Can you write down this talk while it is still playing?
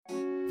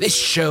This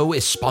show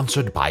is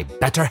sponsored by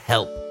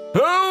BetterHelp.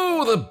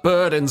 Oh, the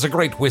burdens a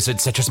great wizard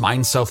such as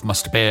myself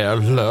must bear,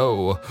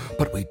 lo.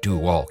 But we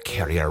do all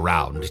carry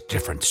around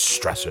different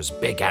stressors,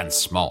 big and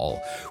small.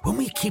 When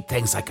we keep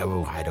things like,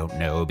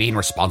 being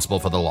responsible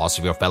for the loss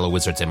of your fellow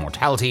wizard's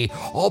immortality,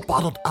 all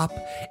bottled up,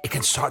 it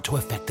can start to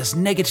affect us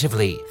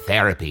negatively.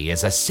 Therapy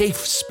is a safe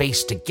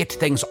space to get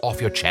things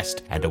off your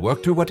chest and to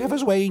work through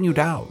whatever's weighing you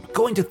down.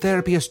 Going to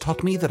therapy has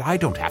taught me that I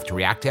don't have to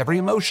react to every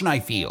emotion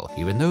I feel,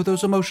 even though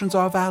those emotions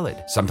are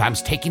valid.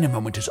 Sometimes taking a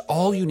moment is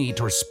all you need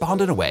to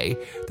respond in a way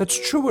that's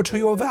truer to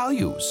your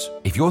values.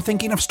 If you're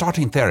thinking of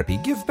starting therapy,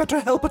 give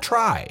BetterHelp a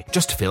try.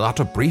 Just fill out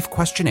a brief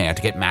questionnaire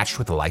to get matched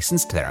with a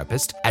licensed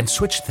therapist and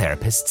switch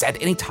therapists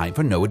at any time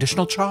for no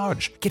additional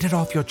charge. Get it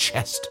off your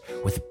chest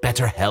with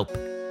BetterHelp.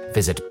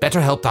 Visit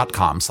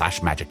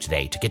betterhelp.com/magic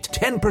today to get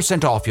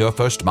 10% off your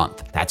first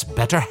month. That's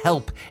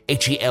BetterHelp,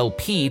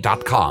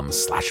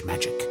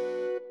 HELP.com/magic.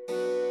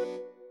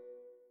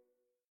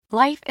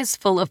 Life is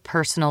full of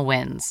personal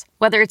wins.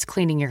 Whether it's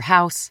cleaning your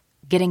house,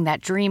 getting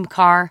that dream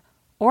car,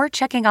 or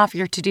checking off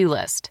your to-do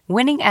list,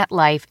 winning at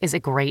life is a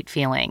great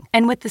feeling.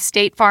 And with the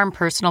State Farm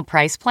Personal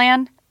Price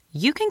Plan,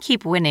 you can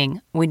keep winning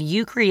when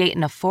you create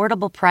an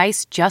affordable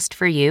price just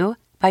for you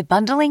by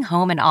bundling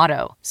home and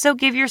auto. So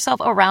give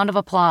yourself a round of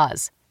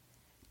applause.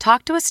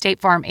 Talk to a State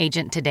Farm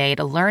agent today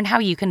to learn how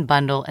you can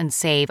bundle and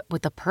save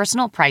with the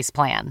Personal Price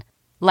Plan.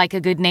 Like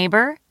a good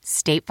neighbor,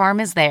 State Farm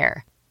is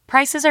there.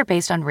 Prices are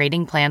based on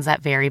rating plans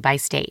that vary by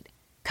state.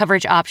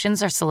 Coverage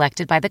options are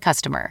selected by the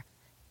customer.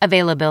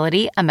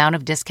 Availability, amount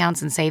of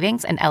discounts and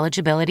savings, and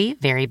eligibility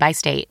vary by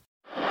state.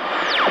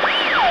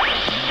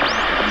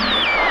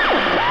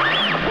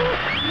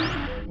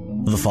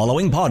 The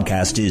following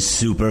podcast is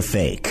super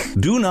fake.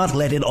 Do not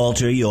let it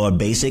alter your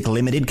basic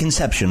limited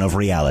conception of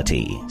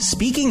reality.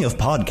 Speaking of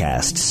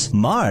podcasts,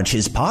 March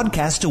is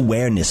Podcast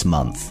Awareness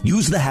Month.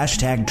 Use the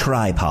hashtag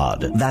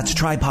tripod. That's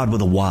tripod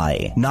with a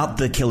Y, not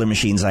the killer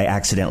machines I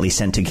accidentally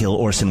sent to kill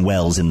Orson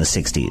Welles in the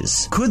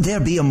 60s. Could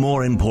there be a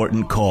more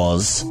important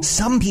cause?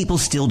 Some people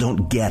still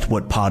don't get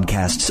what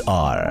podcasts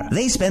are.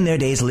 They spend their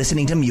days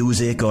listening to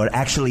music or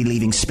actually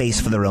leaving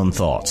space for their own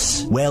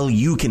thoughts. Well,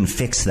 you can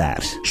fix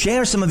that.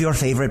 Share some of your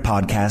favorite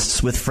podcasts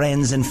with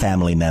friends and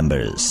family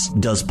members.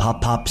 Does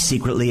Pop Pop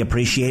secretly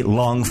appreciate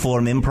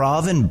long-form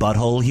improv and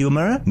butthole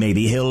humor?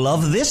 Maybe he'll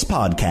love this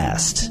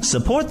podcast.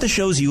 Support the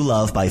shows you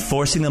love by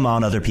forcing them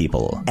on other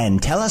people.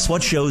 And tell us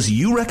what shows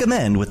you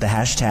recommend with the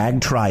hashtag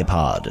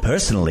tripod.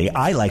 Personally,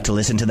 I like to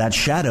listen to that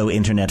shadow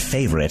internet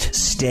favorite,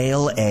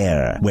 Stale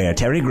Air, where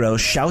Terry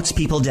Gross shouts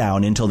people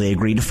down until they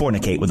agree to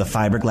fornicate with a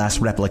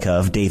fiberglass replica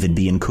of David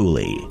B. and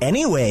Cooley.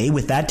 Anyway,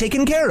 with that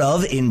taken care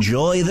of,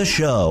 enjoy the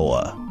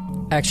show.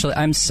 Actually,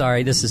 I'm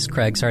sorry. This is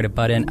Craig. Sorry to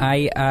butt in.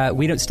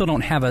 We still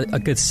don't have a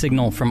good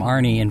signal from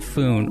Arnie and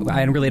Foon.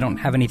 I really don't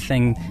have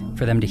anything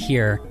for them to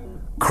hear.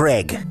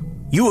 Craig,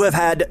 you have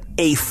had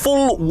a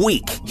full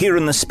week here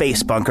in the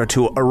space bunker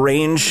to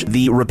arrange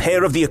the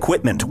repair of the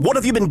equipment. What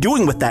have you been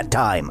doing with that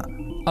time?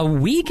 A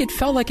week? It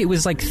felt like it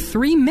was like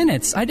 3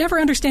 minutes. I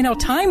never understand how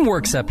time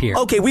works up here.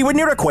 Okay, we were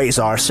near a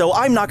quasar, so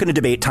I'm not going to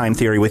debate time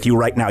theory with you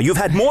right now. You've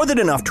had more than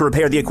enough to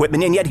repair the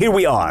equipment, and yet here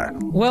we are.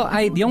 Well,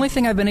 the only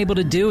thing I've been able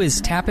to do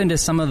is tap into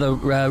some of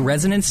the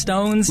resonance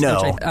stones.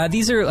 No.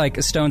 These are like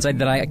stones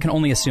that I can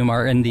only assume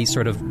are in the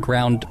sort of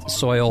ground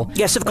soil.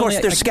 Yes, of course,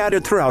 they're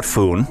scattered throughout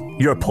Foon.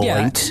 Your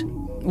point. Yeah.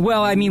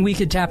 Well, I mean, we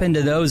could tap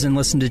into those and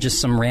listen to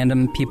just some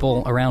random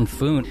people around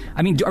Foon.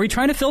 I mean, are we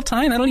trying to fill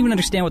time? I don't even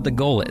understand what the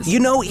goal is. You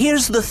know,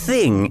 here's the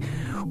thing.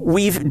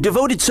 We've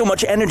devoted so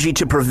much energy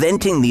to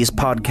preventing these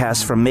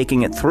podcasts from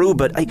making it through,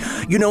 but,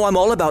 I'm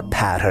all about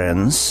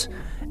patterns.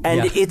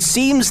 And It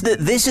seems that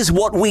this is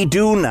what we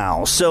do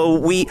now. So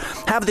we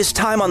have this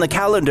time on the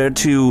calendar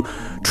to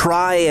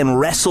try and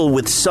wrestle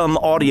with some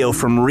audio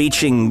from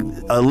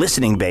reaching a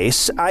listening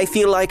base. I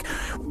feel like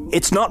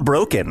it's not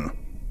broken.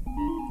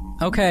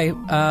 Okay,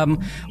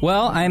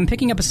 well, I'm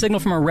picking up a signal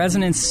from a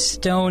resonance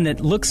stone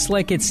that looks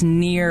like it's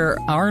near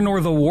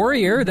Arnor the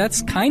Warrior.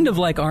 That's kind of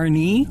like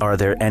Arnie. Are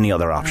there any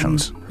other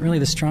options? Really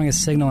the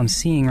strongest signal I'm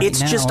seeing right now.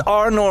 It's just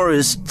Arnor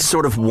is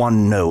sort of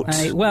one note.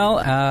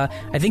 I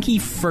think he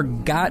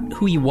forgot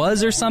who he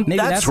was or something.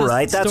 Maybe that's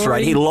right.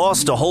 He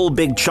lost a whole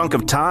big chunk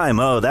of time.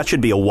 Oh, that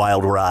should be a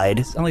wild ride.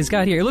 That's all he's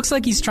got here. It looks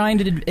like he's trying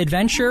to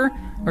adventure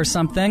or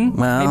something.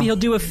 Well, maybe he'll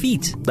do a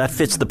feat. That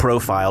fits the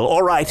profile.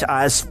 All right,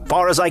 as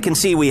far as I can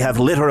see, we have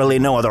literally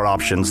no other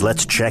options.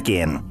 Let's check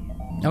in.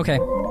 Okay.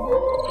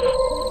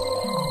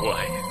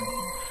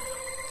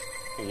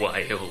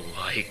 Why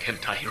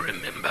can't I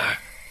remember?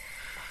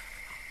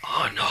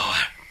 Oh no,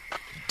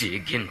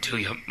 dig into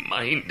your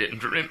mind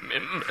and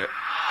remember.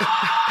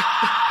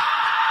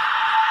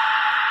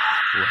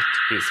 What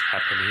is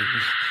happening?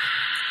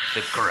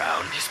 The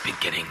ground is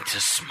beginning to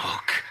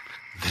smoke.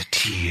 The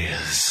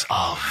tears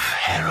of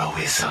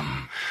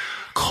heroism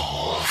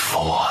call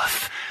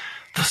forth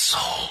the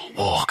soul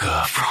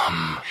walker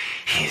from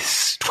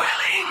his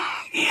dwelling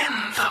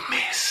in the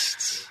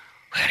mists.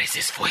 Where is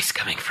this voice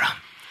coming from?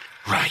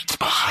 Right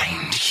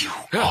behind you,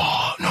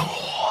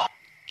 Arnor.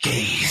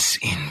 Gaze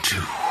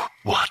into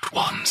what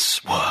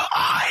once were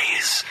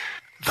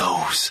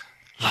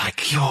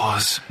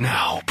eyes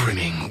now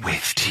brimming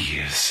with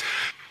tears.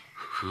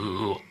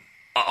 Who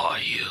are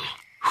you?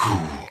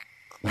 Who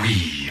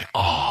we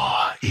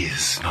are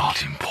is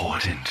not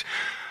important,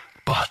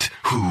 but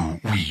who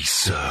we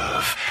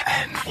serve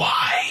and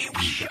why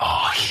we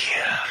are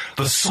here.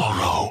 The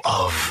sorrow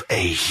of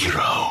a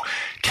hero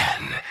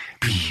can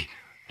be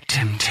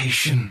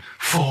temptation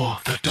for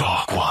the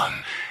Dark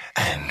One,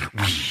 and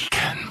we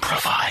can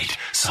provide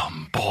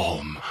some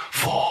balm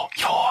for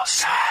your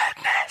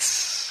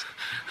sadness.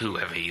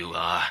 Whoever you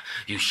are,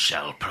 you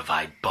shall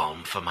provide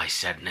balm for my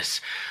sadness,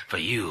 for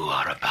you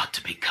are about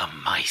to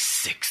become my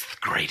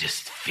 6th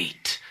greatest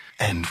feat.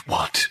 And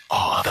what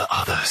are the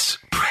others?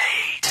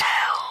 Pray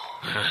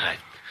tell.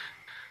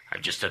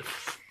 I've just done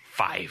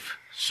 5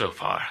 so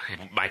far.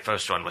 My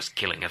first one was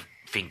killing a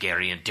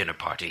Fingarian dinner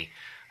party.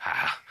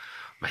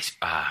 My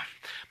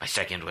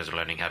second was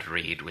learning how to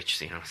read,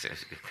 which, is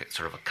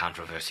sort of a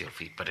controversial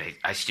feat, but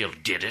I still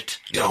did it.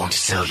 Don't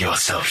sell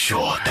yourself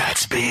short,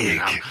 that's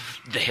big.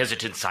 The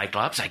hesitant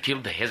Cyclops, I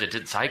killed the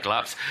hesitant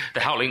Cyclops.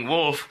 The Howling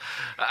Wolf,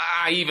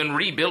 I even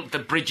rebuilt the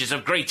bridges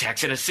of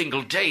Greytax in a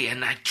single day,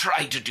 and I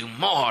tried to do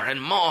more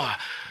and more.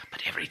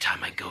 But every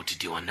time I go to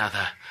do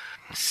another,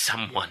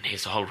 someone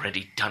has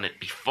already done it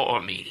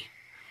before me.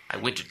 I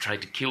went to try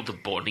to kill the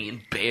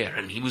Bornean bear,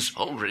 and he was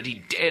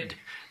already dead.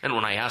 And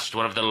when I asked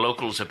one of the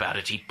locals about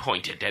it, he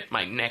pointed at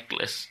my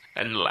necklace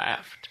and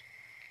laughed.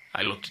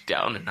 I looked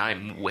down, and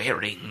I'm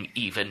wearing,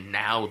 even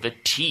now, the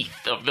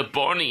teeth of the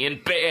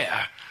Bornean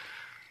bear.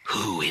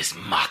 Who is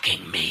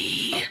mocking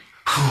me?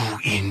 Who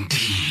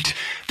indeed?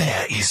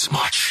 There is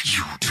much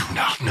you do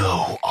not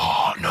know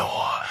or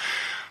nor.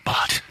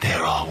 But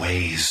there are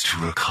ways to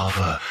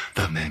recover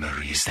the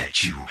memories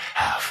that you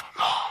have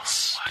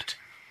lost. What?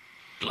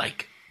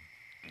 Like,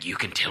 you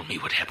can tell me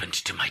what happened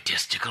to my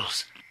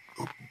testicles?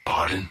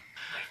 Pardon?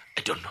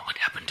 I don't know what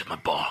happened to my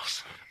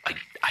balls.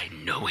 I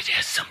know it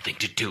has something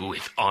to do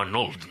with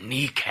Arnold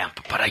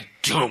Niekamp, but I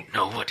don't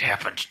know what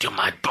happened to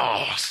my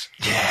balls.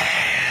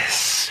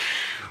 Yes,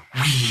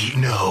 we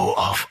know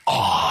of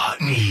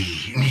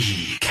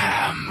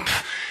Niekamp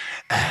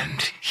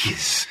and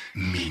his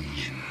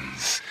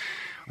minions.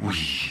 We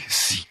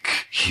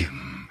seek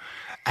him,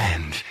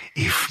 and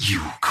if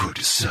you could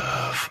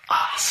serve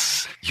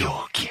us,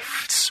 your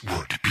gifts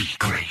would be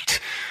great.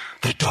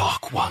 The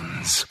Dark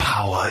One's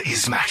power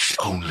is matched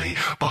only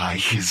by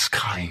his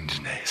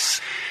kindness.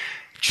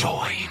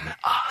 Join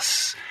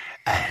us,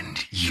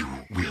 and you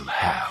will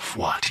have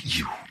what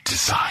you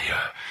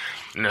desire.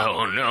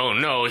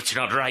 No, it's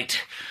not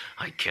right.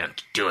 I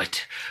can't do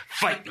it.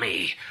 Fight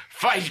me!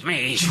 Fight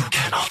me! You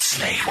cannot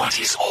slay what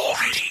is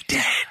already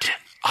dead.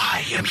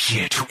 I am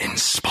here to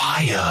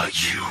inspire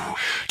you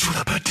to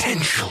the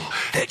potential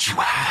that you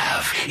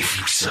have if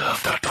you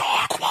serve the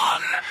Dark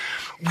One.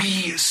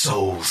 We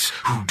souls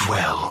who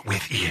dwell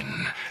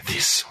within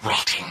this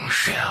rotting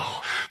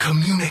shell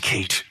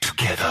communicate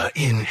together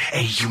in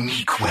a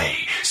unique way,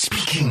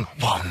 speaking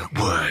one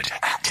word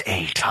at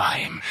a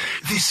time.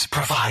 This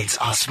provides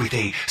us with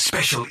a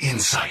special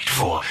insight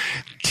for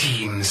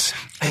teams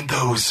and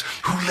those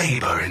who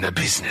labor in the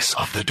business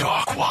of the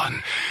Dark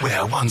One,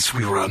 where once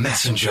we were a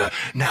messenger,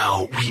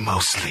 now we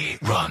mostly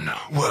run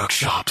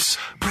workshops,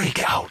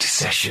 breakout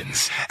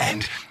sessions,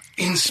 and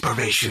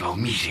inspirational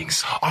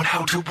meetings on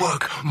how to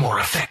work more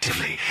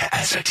effectively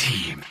as a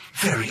team.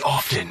 Very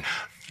often,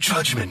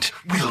 judgment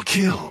will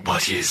kill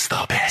what is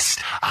the best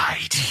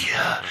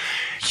idea.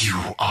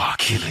 You are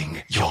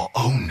killing your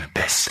own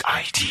best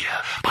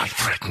idea by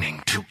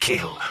threatening to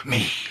kill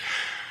me.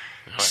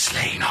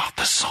 Slay not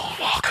the Soul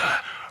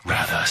Walker,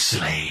 rather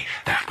slay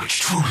that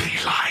which truly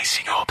lies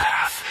in your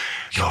path,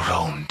 your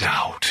own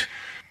doubt.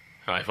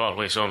 I've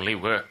always only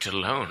worked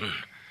alone.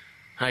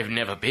 I've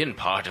never been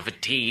part of a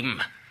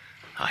team.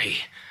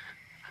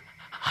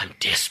 I'm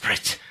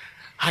desperate.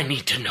 I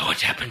need to know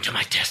what happened to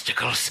my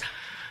testicles.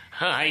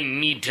 I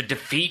need to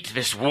defeat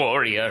this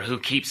warrior who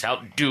keeps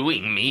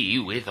outdoing me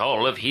with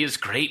all of his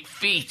great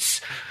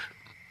feats.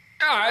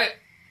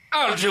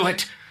 I'll do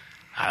it.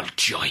 I'll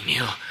join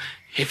you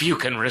if you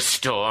can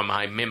restore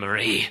my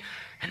memory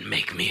and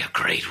make me a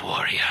great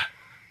warrior.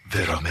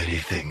 There are many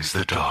things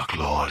the Dark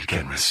Lord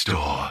can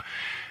restore.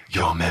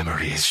 Your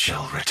memories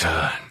shall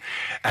return,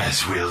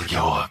 as will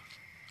your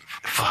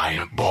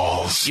fine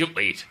balls. You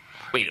wait,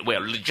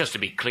 well, just to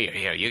be clear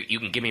here, you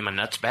can give me my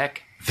nuts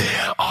back?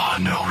 There are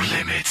no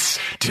limits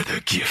to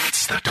the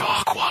gifts the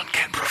Dark One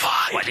can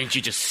provide. Why didn't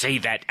you just say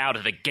that out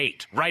of the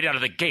gate? Right out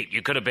of the gate,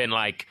 you could have been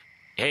like,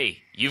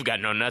 hey, you've got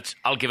no nuts,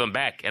 I'll give them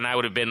back. And I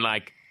would have been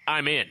like,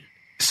 I'm in.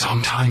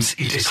 Sometimes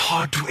it is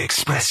hard to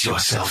express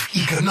yourself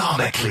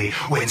economically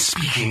when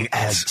speaking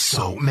as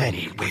so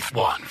many with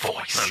one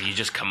voice. Well, you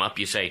just come up,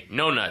 you say,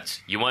 no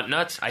nuts. You want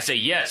nuts? I say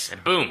yes,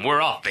 and boom,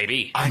 we're off,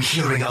 baby. I'm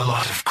hearing a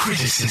lot of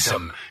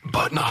criticism,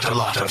 but not a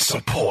lot of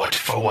support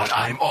for what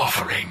I'm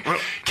offering.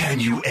 Can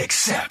you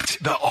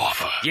accept the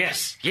offer?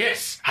 Yes,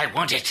 I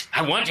want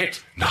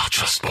it. Not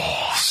just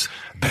balls,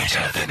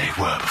 better than they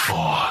were before.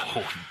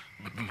 Oh,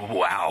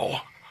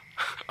 wow.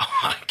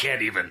 I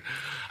can't even.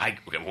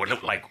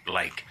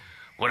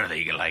 What are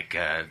they, like,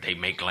 they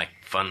make, like,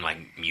 fun, like,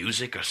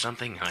 music or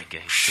something? Like,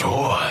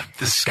 Sure,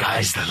 the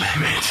sky's the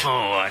limit.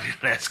 Oh,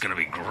 that's gonna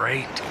be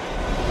great.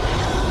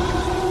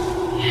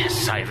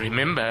 Yes, I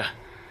remember.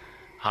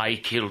 I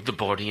killed the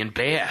Bordean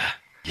bear.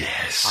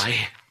 Yes.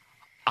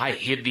 I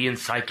hid the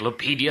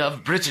Encyclopedia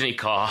of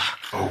Britannica.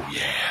 Oh,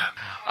 yeah.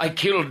 I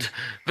killed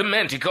the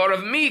Manticore of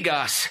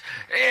Migas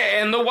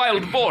and the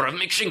wild boar of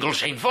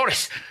McShingleshane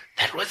Forest.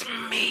 That was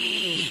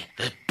me.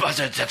 The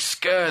buzzards of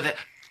Sker. The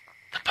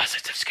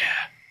buzzards of Sker.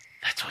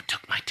 That's what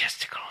took my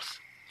testicles.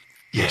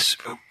 Yes,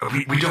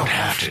 we don't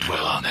have to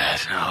dwell on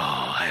that. Oh,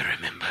 I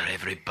remember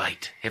every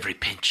bite, every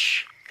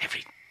pinch,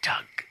 every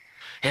tug,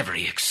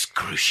 every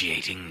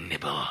excruciating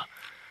nibble.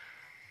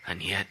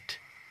 And yet,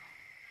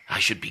 I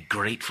should be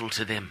grateful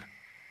to them,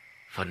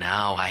 for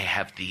now I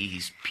have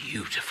these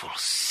beautiful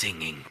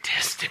singing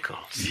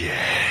testicles.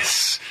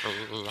 Yes.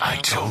 I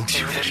told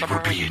you that it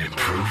would be an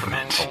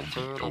improvement.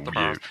 Oh,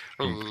 yeah.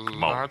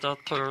 Come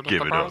on.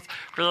 Give it up.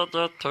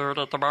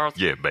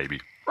 Yeah,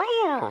 baby.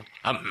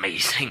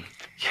 Amazing.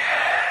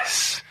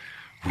 Yes.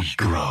 We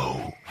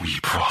grow, we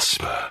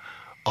prosper.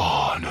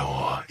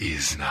 Arnor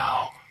is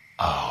now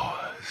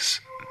ours.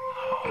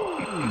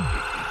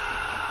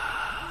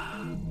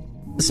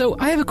 So,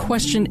 I have a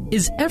question.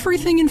 Is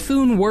everything in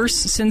Foon worse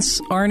since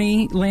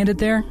Arnie landed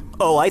there?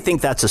 Oh, I think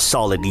that's a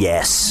solid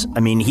yes. I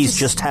mean, he's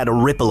just had a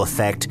ripple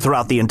effect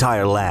throughout the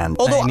entire land.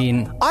 Although,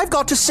 I've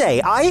got to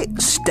say, I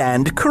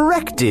stand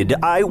corrected.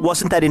 I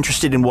wasn't that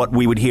interested in what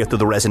we would hear through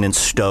the resonant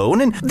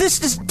stone, and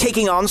this is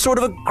taking on sort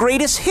of a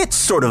greatest hits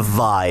sort of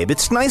vibe.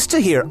 It's nice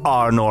to hear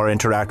Arnor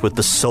interact with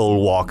the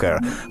Soul Walker.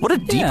 What a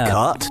deep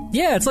cut.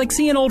 Yeah, it's like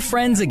seeing old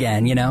friends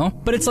again, you know?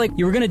 But it's like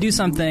you were going to do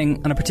something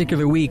on a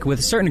particular week with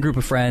a certain group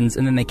of friends,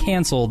 and then they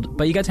canceled,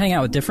 but you got to hang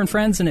out with different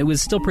friends, and it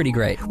was still pretty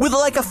great. With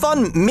like a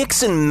fun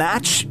mix and match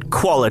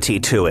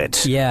quality to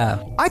it.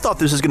 Yeah. I thought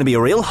this was going to be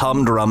a real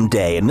humdrum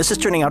day, and this is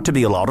turning out to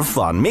be a lot of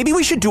fun. Maybe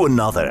we should do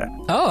another.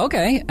 Oh,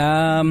 okay.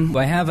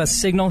 I have a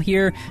signal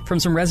here from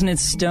some resonant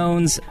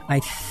stones, I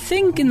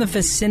think in the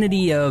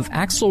vicinity of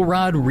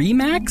Axelrod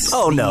Remax?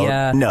 Oh,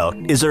 no.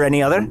 Is there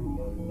any other?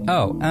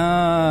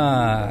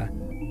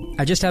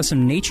 I just have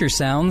some nature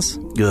sounds.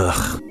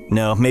 Ugh.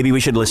 No, maybe we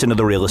should listen to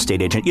the real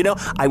estate agent. You know,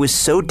 I was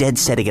so dead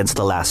set against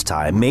the last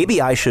time. Maybe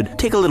I should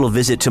take a little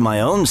visit to my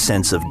own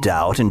sense of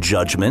doubt and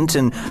judgment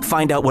and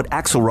find out what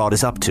Axelrod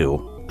is up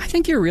to. I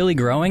think you're really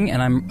growing,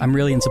 and I'm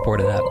really in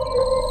support of that.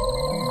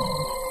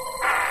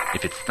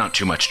 If it's not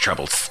too much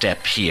trouble,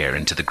 step here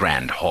into the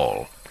grand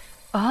hall.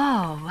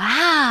 Oh,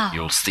 wow.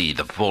 You'll see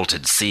the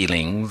vaulted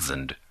ceilings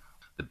and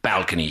the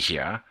balcony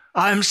here.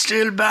 I'm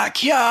still back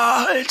here.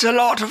 It's a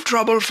lot of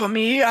trouble for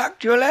me,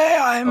 actually.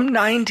 I'm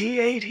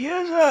 98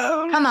 years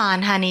old. Come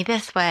on, honey,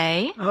 this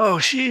way. Oh,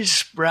 she's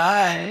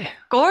spry.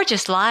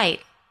 Gorgeous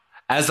light.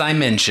 As I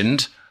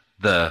mentioned,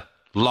 the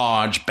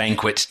large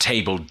banquet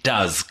table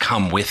does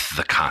come with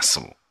the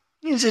castle.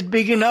 Is it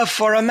big enough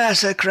for a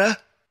massacre?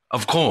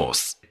 Of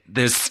course.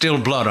 There's still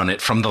blood on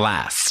it from the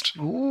last.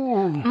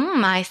 Ooh.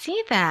 I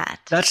see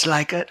that. That's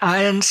like an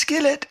iron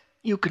skillet.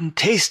 You can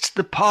taste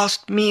the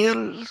past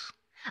meals.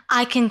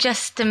 I can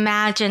just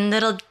imagine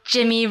little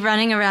Jimmy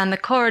running around the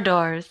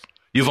corridors.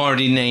 You've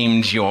already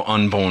named your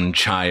unborn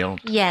child?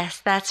 Yes,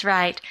 that's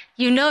right.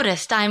 You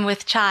noticed I'm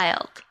with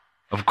child.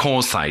 Of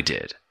course I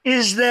did.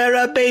 Is there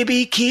a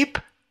baby keep?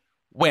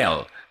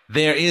 Well,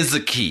 there is a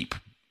keep.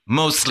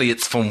 Mostly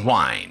it's for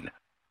wine.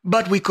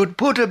 But we could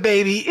put a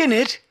baby in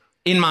it.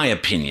 In my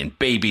opinion,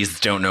 babies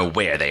don't know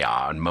where they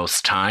are, and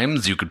most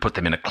times you could put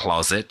them in a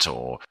closet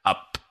or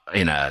up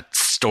in a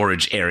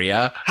storage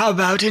area. How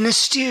about in a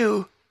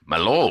stew? My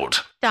lord.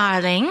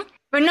 Darling,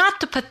 we're not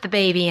to put the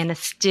baby in a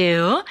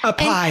stew. A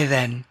pie,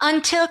 then.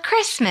 Until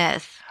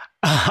Christmas.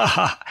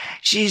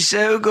 She's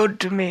so good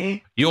to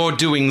me. Your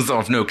doings are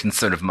of no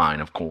concern of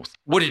mine, of course.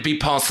 Would it be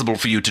possible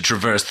for you to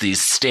traverse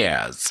these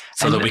stairs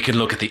so that we can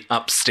look at the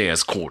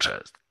upstairs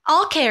quarters?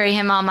 I'll carry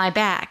him on my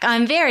back.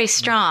 I'm very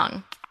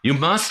strong. You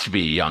must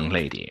be, young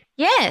lady.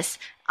 Yes,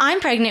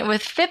 I'm pregnant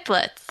with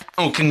triplets.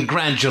 Oh,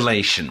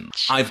 congratulations.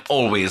 I've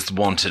always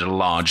wanted a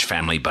large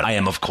family, but I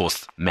am, of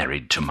course,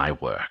 married to my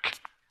work.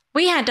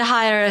 We had to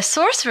hire a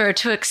sorcerer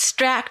to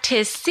extract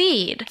his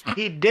seed.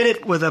 He did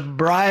it with a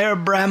briar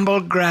bramble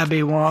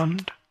grabby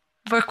wand.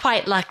 We're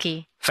quite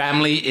lucky.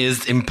 Family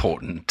is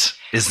important,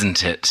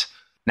 isn't it?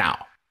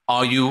 Now,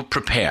 are you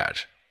prepared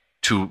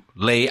to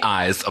lay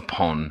eyes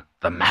upon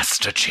the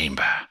master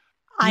chamber?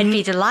 I'd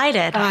be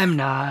delighted. I'm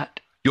not.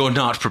 You're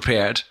not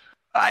prepared?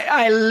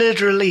 I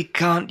literally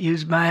can't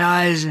use my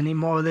eyes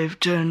anymore. They've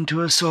turned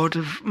to a sort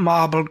of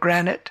marble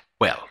granite.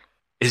 Well,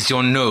 is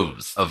your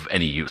nose of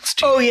any use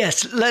to you? Oh,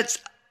 yes, let's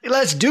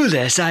do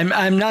this.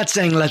 I'm not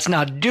saying let's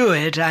not do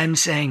it. I'm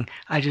saying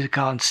I just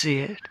can't see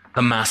it.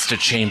 The master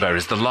chamber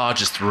is the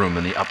largest room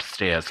in the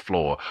upstairs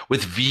floor,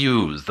 with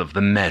views of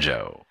the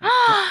meadow.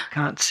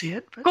 Can't see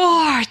it. But...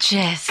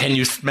 Gorgeous. Can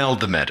you smell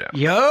the meadow?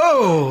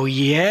 Yo,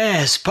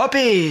 yes,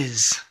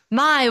 puppies.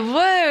 My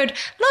word.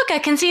 Look, I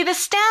can see the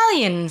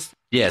stallions.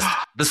 Yes,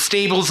 the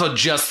stables are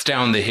just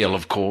down the hill,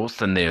 of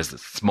course, and there's a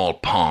small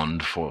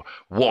pond for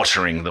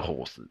watering the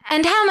horses.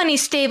 And how many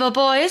stable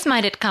boys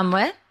might it come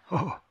with?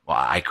 Well,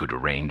 I could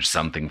arrange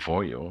something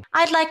for you.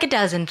 I'd like a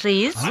dozen,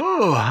 please.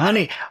 Oh,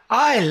 honey,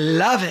 I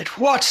love it.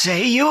 What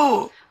say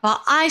you?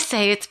 Well, I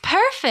say it's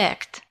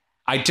perfect.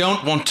 I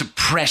don't want to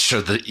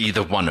pressure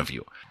either one of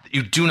you.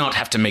 You do not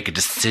have to make a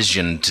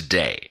decision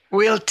today.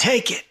 We'll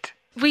take it.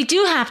 We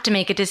do have to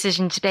make a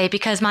decision today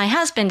because my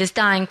husband is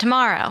dying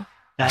tomorrow.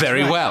 That's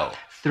Very right. well.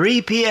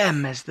 3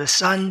 p.m. as the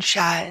sun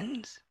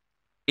shines.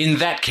 In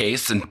that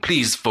case, and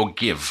please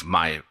forgive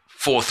my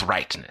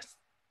forthrightness,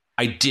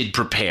 I did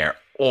prepare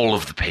all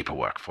of the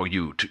paperwork for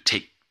you to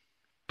take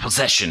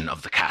possession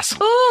of the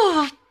castle.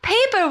 Ooh,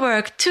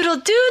 paperwork.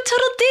 Toodle-doo,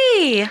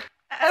 toodle-dee.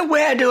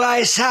 Where do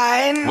I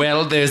sign?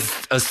 Well, there's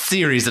a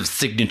series of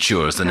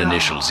signatures and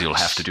initials you'll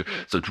have to do.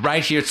 So it's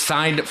right here,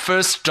 signed.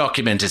 First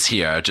document is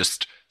here.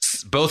 Just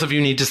both of you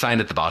need to sign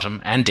at the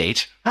bottom and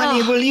date.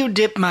 Honey, will you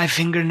dip my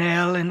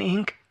fingernail in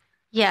ink?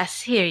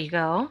 Yes, here you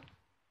go.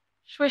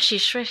 Swishy,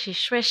 swishy,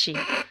 swishy.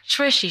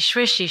 Swishy,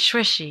 swishy,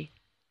 swishy.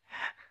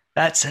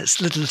 That's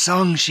a little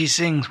song she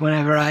sings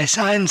whenever I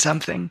sign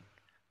something.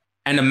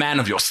 And a man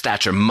of your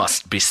stature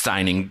must be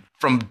signing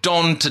from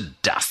dawn to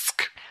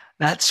dusk.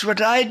 That's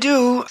what I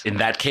do. In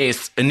that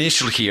case,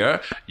 initial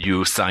here,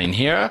 you sign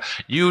here,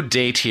 you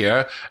date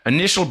here,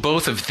 initial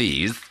both of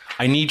these.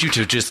 I need you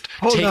to just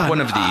take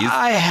one of these.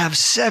 I have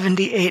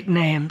 78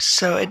 names,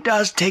 so it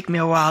does take me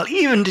a while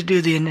even to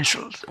do the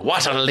initials.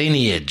 What a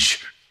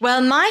lineage.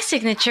 Well, my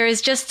signature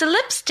is just a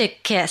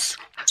lipstick kiss.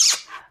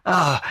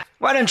 Oh,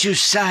 why don't you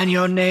sign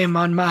your name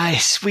on my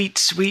sweet,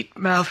 sweet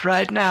mouth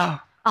right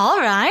now? All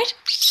right.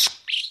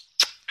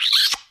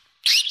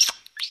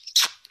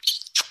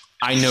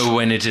 I know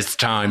when it is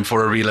time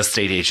for a real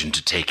estate agent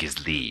to take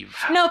his leave.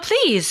 No,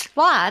 please,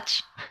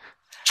 watch.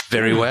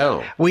 Very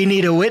well. We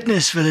need a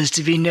witness for this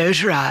to be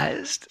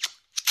notarized.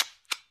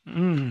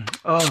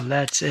 Oh,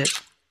 that's it.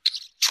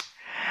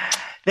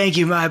 Thank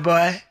you, my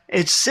boy.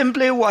 It's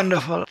simply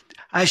wonderful.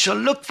 I shall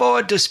look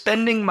forward to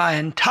spending my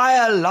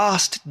entire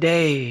last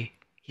day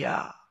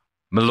here.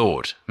 My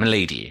lord, my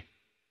lady,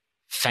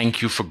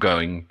 thank you for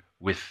going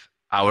with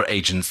our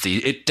agency.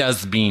 It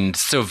does mean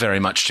so very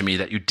much to me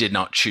that you did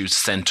not choose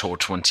Centaur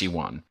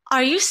 21.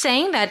 Are you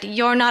saying that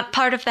you're not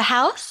part of the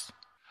house?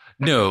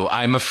 No,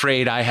 I'm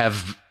afraid I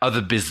have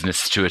other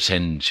business to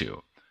attend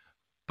to.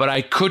 But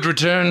I could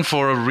return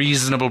for a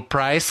reasonable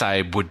price.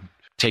 I would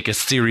take a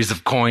series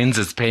of coins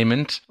as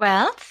payment.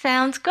 Well,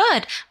 sounds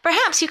good.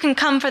 Perhaps you can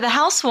come for the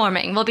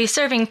housewarming. We'll be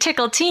serving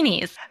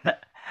tickle-teenies.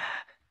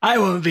 I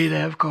won't be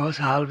there, of course.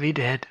 I'll be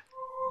dead.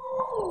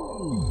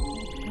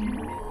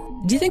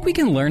 Do you think we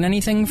can learn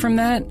anything from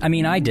that? I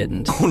mean, I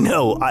didn't. Oh,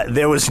 no.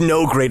 There was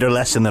no greater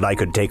lesson that I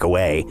could take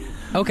away.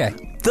 Okay.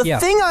 The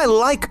thing I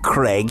like,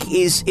 Craig,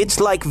 is it's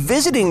like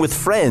visiting with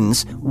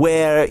friends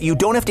where you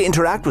don't have to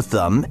interact with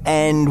them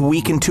and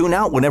we can tune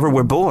out whenever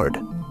we're bored.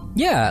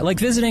 Yeah, like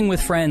visiting with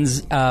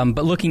friends,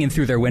 but looking in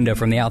through their window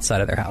from the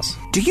outside of their house.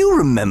 Do you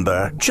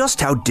remember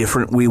just how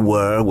different we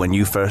were when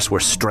you first were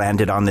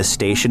stranded on this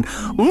station?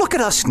 Look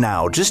at us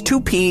now, just 2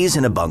 peas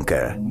in a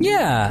bunker.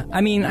 Yeah,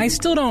 I mean, I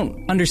still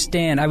don't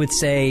understand, I would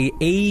say,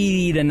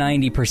 80 to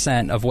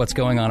 90% of what's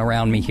going on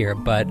around me here,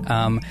 but,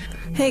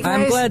 Hey guys,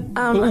 I'm glad...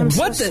 I'm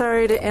so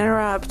sorry to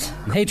interrupt.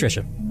 Hey,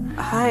 Trisha.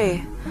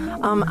 Hi.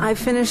 I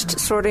finished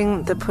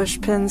sorting the push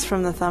pins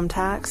from the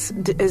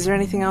thumbtacks. Is there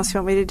anything else you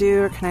want me to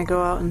do, or can I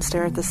go out and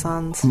stare at the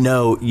suns?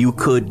 No, you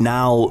could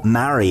now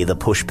marry the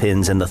push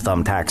pins and the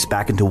thumbtacks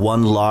back into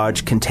one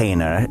large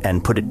container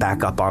and put it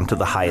back up onto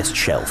the highest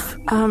shelf.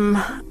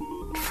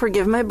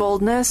 Forgive my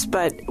boldness,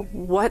 but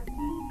what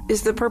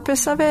is the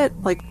purpose of it?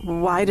 Like,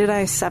 why did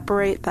I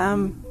separate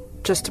them?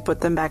 Just to put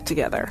them back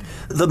together.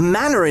 The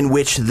manner in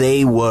which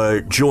they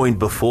were joined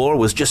before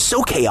was just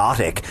so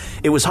chaotic.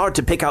 It was hard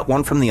to pick out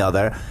one from the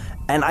other,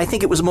 and I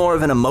think it was more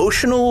of an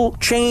emotional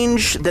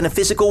change than a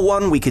physical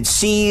one. We could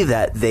see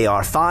that they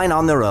are fine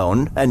on their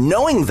own, and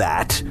knowing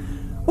that,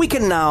 we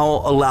can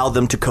now allow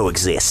them to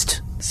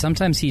coexist.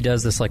 Sometimes he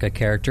does this like a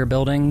character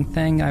building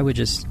thing. I would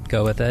just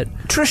go with it.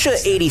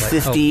 Trisha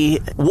 8050,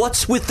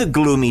 what's with the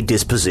gloomy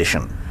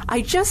disposition?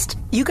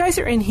 You guys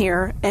are in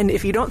here, and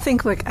if you don't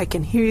think, like, I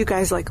can hear you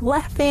guys, like,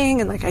 laughing,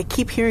 and, like, I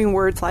keep hearing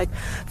words like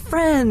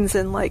friends,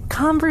 and, like,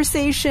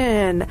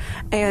 conversation,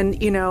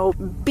 and, you know,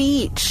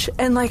 beach,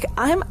 and, like,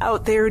 I'm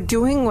out there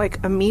doing,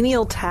 like, a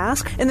menial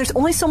task, and there's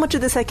only so much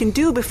of this I can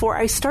do before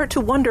I start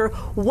to wonder,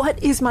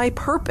 what is my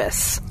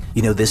purpose?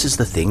 You know, this is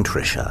the thing,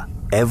 Trisha.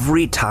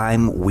 Every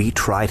time we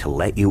try to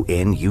let you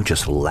in, you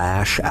just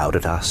lash out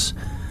at us.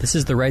 This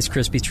is the Rice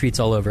Krispie treats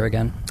all over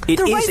again. The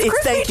Rice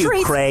Krispie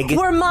treats Craig.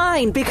 were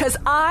mine because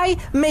I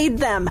made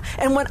them.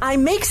 And when I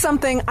make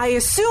something, I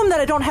assume that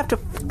I don't have to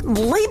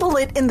label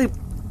it in the...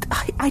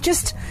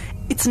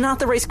 It's not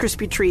the Rice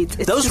Krispie treats.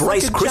 It's Those just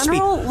Rice like a Krispie...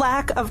 general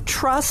lack of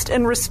trust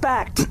and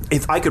respect.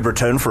 If I could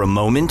return for a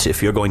moment,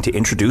 if you're going to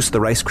introduce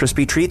the Rice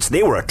Krispie treats,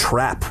 they were a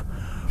trap.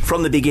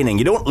 from the beginning.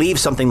 You don't leave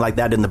something like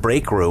that in the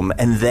break room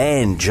and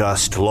then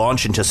just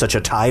launch into such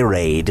a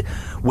tirade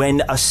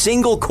when a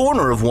single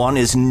corner of one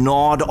is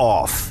gnawed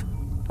off.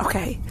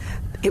 Okay.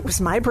 It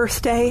was my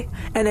birthday,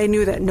 and I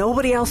knew that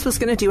nobody else was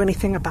going to do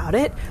anything about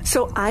it,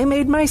 so I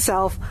made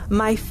myself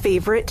my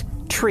favorite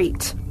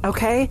treat,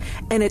 okay?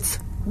 And it's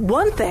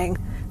one thing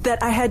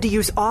that I had to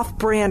use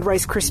off-brand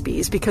Rice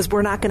Krispies because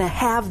we're not going to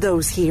have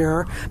those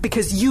here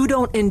because you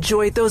don't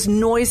enjoy those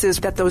noises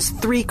that those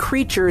three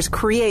creatures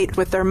create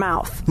with their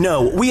mouth.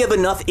 No, we have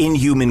enough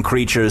inhuman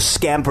creatures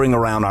scampering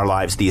around our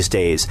lives these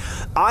days.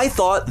 I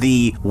thought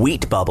the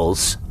wheat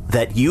bubbles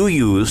that you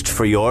used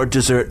for your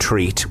dessert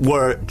treat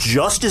were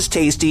just as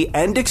tasty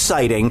and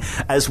exciting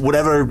as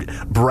whatever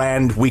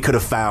brand we could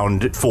have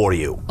found for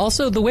you.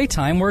 Also, the way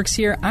time works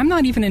here, I'm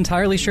not even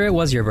entirely sure it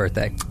was your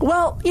birthday.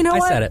 Well, you know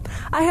what? I said it.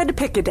 I had to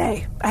pick a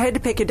day.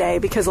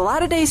 Because a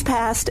lot of days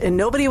passed and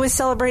nobody was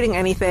celebrating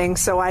anything,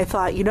 so I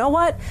thought, you know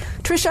what?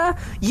 Trisha,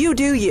 you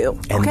do you,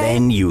 okay? And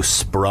then you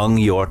sprung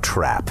your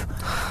trap.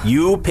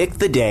 You picked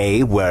the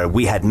day where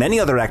we had many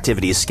other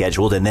activities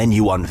scheduled, and then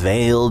you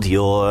unveiled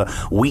your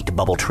wheat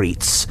bubble treats.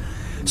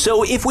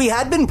 So if we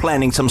had been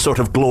planning some sort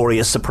of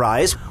glorious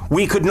surprise,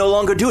 we could no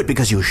longer do it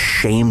because you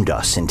shamed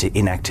us into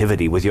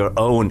inactivity with your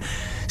own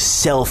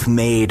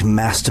self-made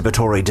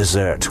masturbatory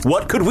dessert.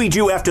 What could we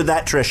do after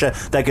that,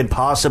 Trisha, that could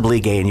possibly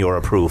gain your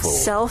approval?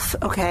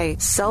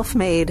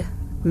 Self-made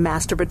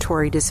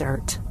masturbatory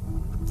dessert.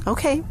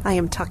 Okay, I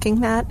am tucking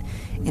that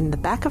in the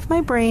back of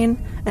my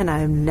brain, and I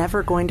am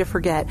never going to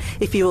forget.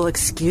 If you will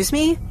excuse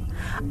me,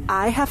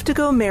 I have to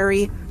go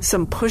marry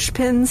some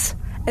pushpins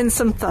and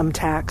some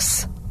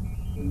thumbtacks.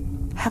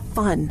 Have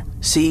fun.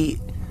 See,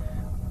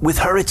 with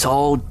her it's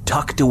all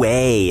tucked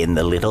away in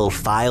the little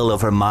file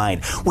of her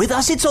mind. With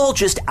us it's all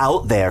just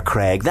out there,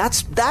 Craig.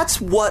 That's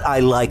what I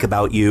like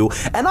about you,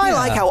 and I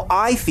like how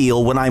I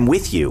feel when I'm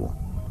with you.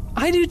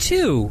 I do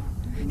too.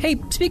 Hey,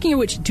 speaking of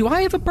which, do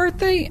I have a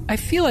birthday? I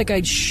feel like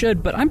I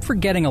should, but I'm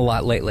forgetting a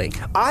lot lately.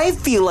 I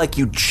feel like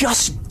you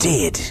just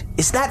did.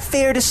 Is that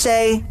fair to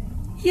say?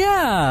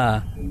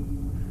 Yeah.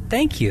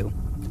 Thank you.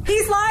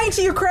 He's lying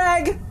to you,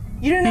 Craig.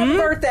 You didn't have a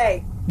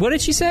birthday. What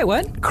did she say?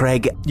 What?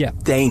 Craig,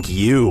 thank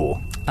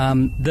you.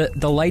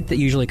 The light that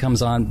usually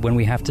comes on when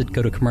we have to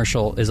go to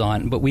commercial is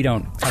on, but we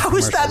don't. How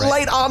is that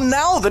light on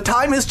now? The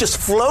time has just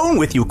flown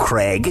with you,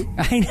 Craig.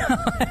 I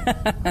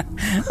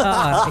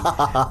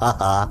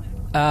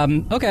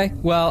know. Okay.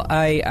 Well,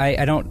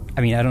 I don't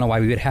know why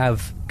we would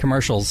have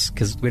commercials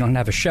because we don't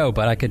have a show,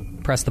 but I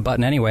could press the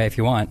button anyway if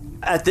you want.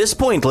 At this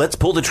point, let's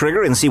pull the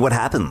trigger and see what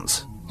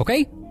happens.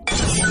 Okay.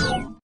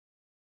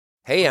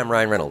 Hey, I'm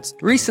Ryan Reynolds.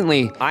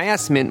 Recently, I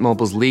asked Mint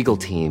Mobile's legal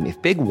team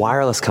if big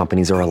wireless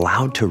companies are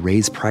allowed to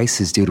raise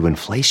prices due to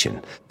inflation.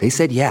 They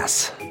said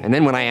yes. And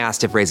then when I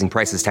asked if raising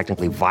prices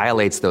technically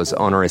violates those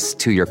onerous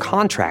 2-year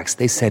contracts,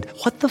 they said,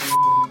 "What the f***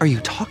 are you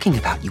talking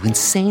about, you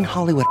insane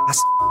Hollywood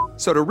ass?"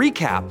 So to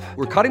recap,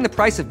 we're cutting the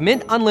price of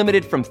Mint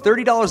Unlimited from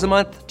 $30 a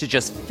month to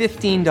just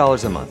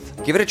 $15 a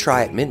month. Give it a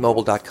try at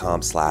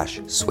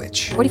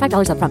mintmobile.com/switch.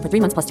 $45 up front for 3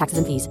 months plus taxes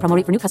and fees. Promo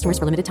rate for new customers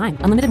for limited time.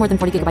 Unlimited more than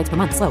 40 gigabytes per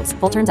month. Slows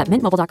full terms at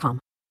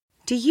mintmobile.com.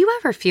 Do you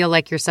ever feel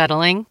like you're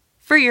settling?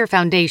 For your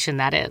foundation,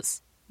 that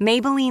is.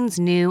 Maybelline's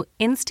new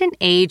Instant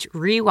Age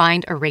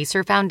Rewind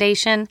Eraser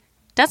Foundation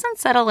doesn't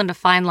settle into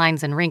fine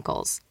lines and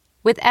wrinkles.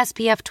 With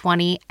SPF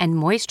 20 and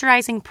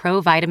moisturizing Pro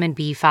Vitamin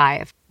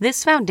B5,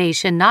 this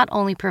foundation not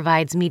only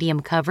provides medium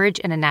coverage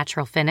and a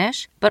natural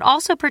finish, but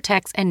also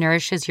protects and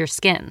nourishes your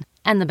skin.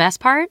 And the best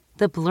part?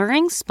 The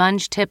blurring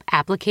sponge tip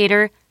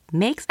applicator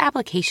makes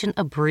application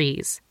a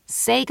breeze.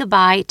 Say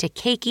goodbye to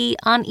cakey,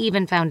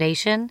 uneven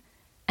foundation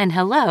and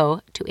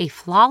hello to a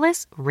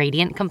flawless,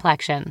 radiant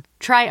complexion.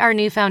 Try our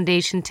new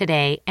foundation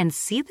today and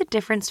see the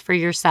difference for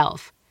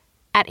yourself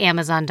at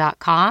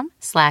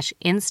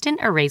Amazon.com/Instant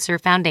Eraser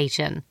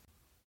Foundation.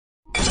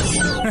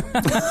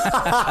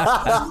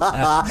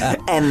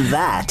 And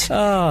that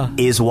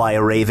is why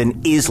a raven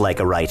is like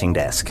a writing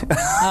desk.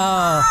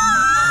 I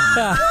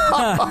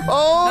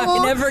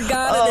never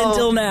got it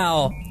until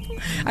now.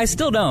 I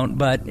still don't,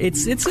 but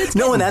it's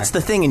no, and that's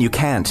the thing, and you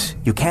can't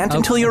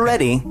until you're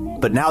ready.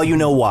 But now you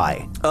know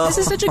why. This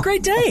is such a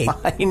great day.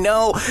 I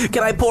know.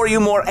 Can I pour you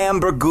more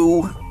amber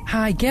goo?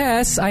 I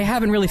guess. I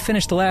haven't really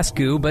finished the last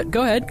goo, but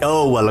go ahead.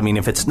 Oh, well, I mean,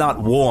 if it's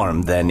not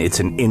warm, then it's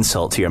an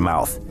insult to your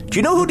mouth. Do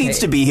you know who needs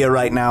to be here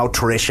right now?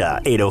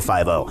 Trisha,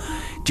 8050.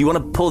 Do you want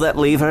to pull that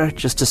lever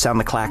just to sound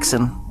the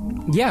klaxon?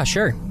 Yeah,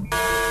 sure.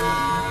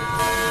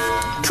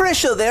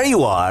 Trisha, there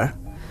you are.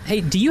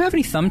 Hey, do you have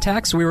any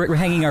thumbtacks? We're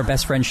hanging our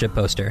best friendship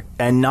poster.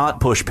 And not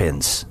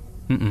pushpins.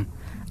 Mm-mm.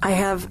 I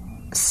have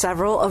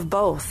several of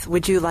both.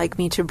 Would you like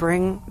me to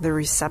bring the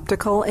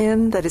receptacle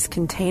in that is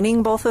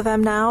containing both of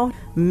them now,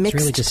 mixed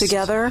really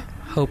together?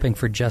 hoping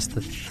for just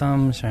the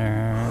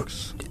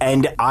thumbtacks.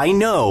 And I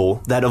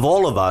know that of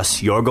all of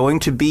us, you're going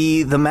to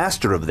be the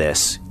master of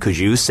this. Could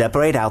you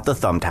separate out the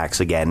thumbtacks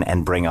again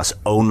and bring us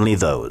only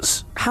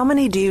those? How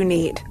many do you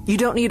need? You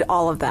don't need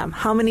all of them.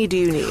 How many do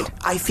you need?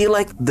 I feel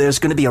like there's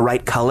going to be a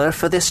right color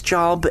for this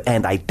job,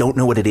 and I don't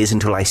know what it is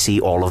until I see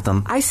all of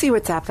them. I see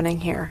what's happening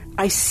here.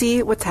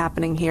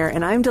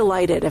 And I'm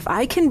delighted. If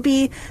I can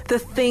be the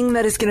thing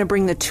that is going to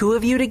bring the two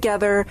of you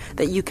together,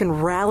 that you can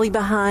rally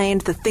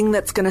behind, the thing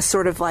that's going to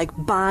sort of like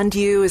bond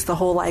you is the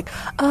whole like,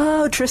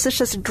 oh, Trissa's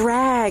just a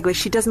drag. Like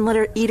she doesn't let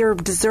her eat her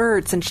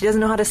desserts and she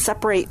doesn't know how to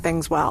separate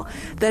things well.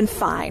 Then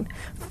fine.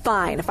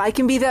 Fine. If I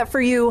can be that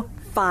for you,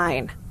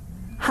 fine.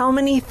 How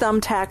many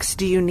thumbtacks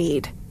do you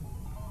need?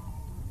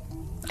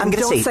 I'm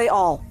going to say... Don't say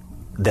all.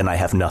 Then I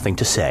have nothing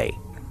to say.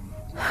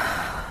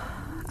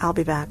 I'll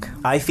be back.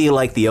 I feel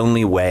like the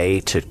only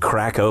way to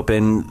crack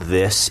open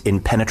this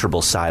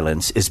impenetrable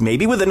silence is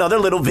maybe with another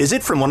little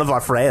visit from one of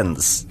our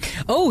friends.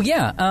 Oh,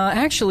 yeah.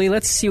 Actually,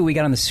 let's see what we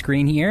got on the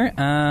screen here.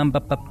 The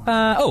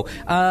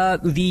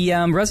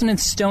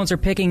Resonance Stones are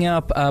picking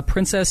up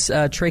Princess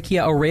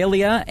Trachea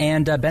Aurelia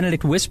and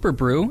Benedict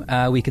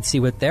Whisperbrew. We could see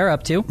what they're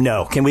up to.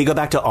 No. Can we go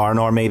back to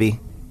Arnor, maybe?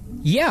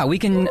 Yeah, we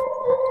can...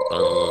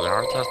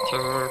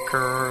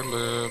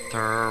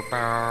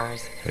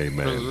 Hey,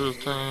 man. We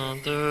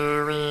can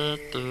do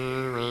it.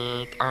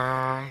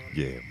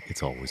 Yeah,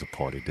 it's always a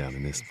party down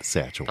in this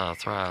satchel.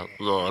 That's right.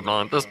 Yeah,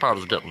 man, this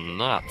party's getting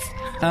nuts.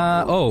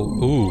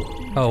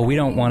 We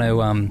don't want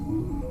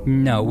to,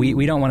 no,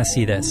 we don't want to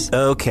see this.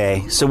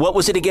 Okay, so what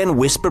was it again?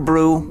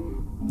 Whisperbrew?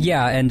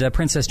 Yeah, and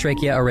Princess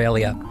Trachea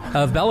Aurelia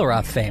of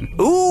Belleroth fame.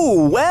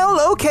 Ooh,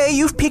 well, okay,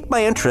 you've piqued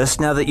my interest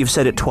now that you've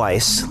said it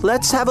twice.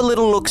 Let's have a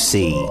little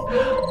look-see.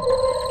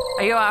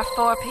 Are you our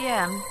 4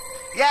 p.m.?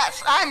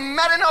 Yes, I'm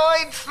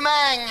Metanoid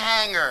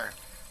Smanghanger.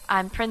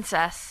 I'm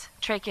Princess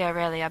Trachea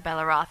Aurelia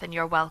Belleroth, and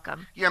you're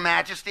welcome. Your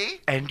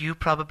Majesty? And you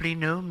probably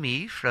know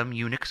me from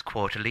Eunuch's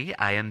Quarterly.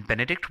 I am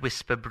Benedict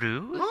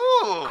Whisperbrew,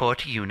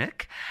 Court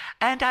Eunuch,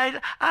 and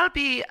I'll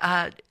be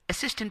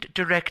assistant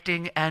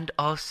directing and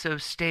also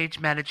stage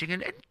managing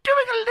and doing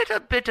a little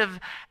bit of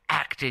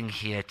acting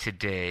here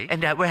today.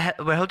 And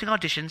we're holding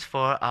auditions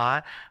for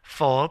our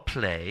fall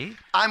play.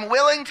 I'm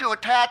willing to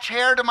attach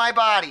hair to my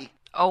body.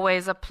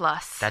 Always a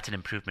plus. That's an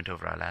improvement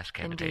over our last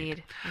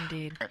candidate.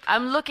 Indeed.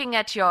 I'm looking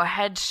at your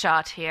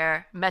headshot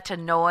here,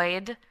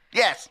 Metanoid.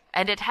 Yes.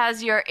 And it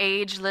has your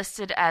age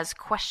listed as ?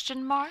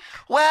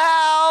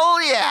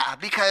 Well, yeah,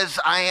 because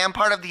I am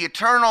part of the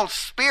eternal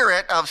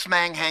spirit of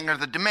Smanghanger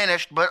the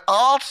Diminished, but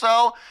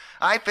also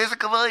I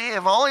physically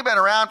have only been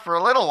around for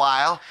a little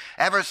while,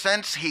 ever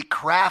since he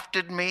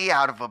crafted me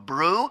out of a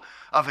brew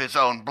of his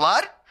own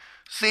blood,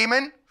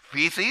 semen,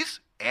 feces,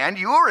 and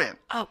urine.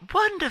 Oh,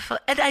 wonderful.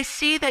 And I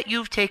see that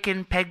you've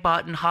taken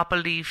Pegbarton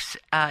Hopperleaf's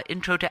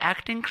Intro to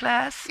Acting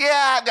class.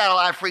 Yeah, I've got a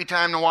lot of free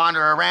time to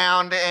wander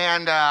around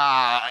and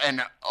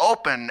an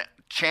open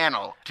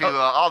channel to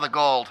all the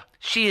gold.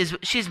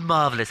 She's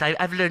marvelous.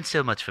 I've learned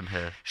so much from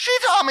her. She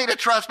taught me to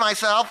trust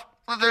myself.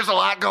 There's a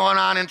lot going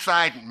on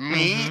inside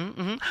me.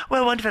 Mm-hmm.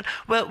 Well, wonderful.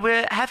 Well,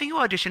 we're having you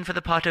audition for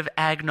the part of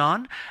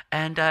Agnon,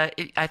 and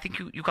I think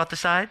you got the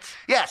sides?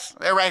 Yes,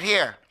 they're right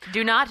here.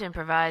 Do not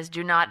improvise.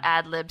 Do not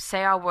ad-lib.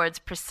 Say our words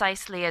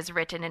precisely as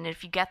written, and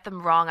if you get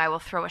them wrong, I will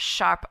throw a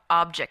sharp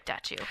object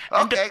at you.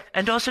 Okay.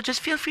 And also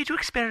just feel free to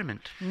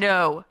experiment.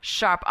 No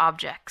sharp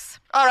objects.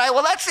 All right,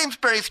 well, that seems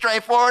pretty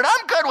straightforward.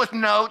 I'm good with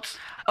notes.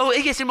 Oh,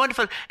 yes, and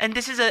wonderful. And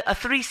this is a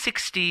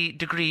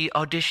 360-degree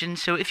audition,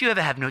 so if you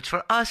ever have notes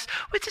for us,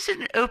 which is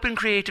an open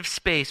creative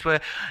space where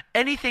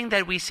anything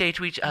that we say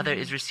to each other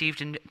is received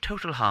in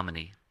total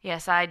harmony.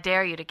 Yes, I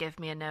dare you to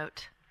give me a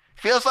note.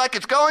 Feels like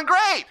it's going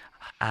great.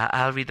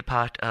 I'll read the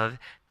part of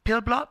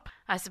Pillblop.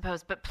 I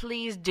suppose, but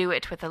please do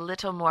it with a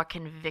little more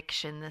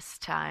conviction this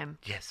time.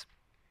 Yes.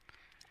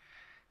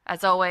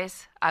 As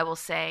always, I will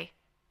say,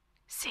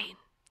 scene.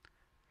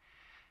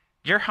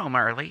 You're home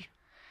early.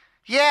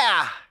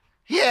 Yeah,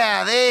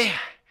 they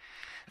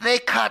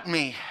cut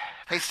me.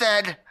 They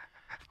said,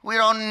 we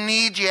don't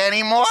need you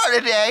anymore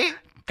today.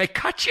 They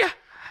cut you?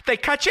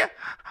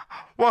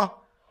 Well,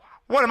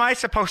 what am I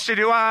supposed to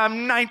do?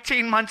 I'm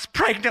 19 months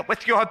pregnant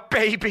with your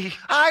baby.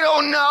 I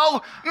don't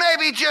know.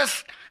 Maybe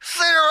just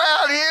sit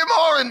around here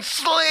more and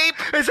sleep.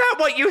 Is that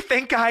what you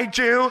think I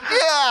do?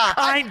 Yeah.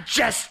 I'm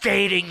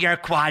gestating your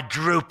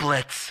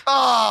quadruplets.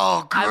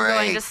 Oh, great.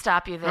 I'm going to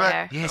stop you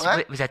there. Yes,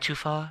 was that too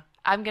far?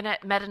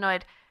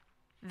 Metanoid,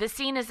 the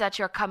scene is that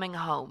you're coming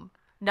home.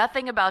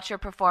 Nothing about your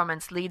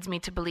performance leads me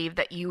to believe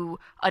that you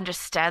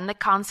understand the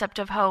concept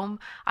of home.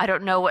 I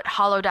don't know what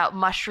hollowed-out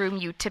mushroom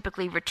you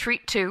typically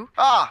retreat to.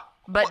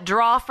 But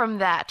draw from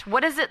that.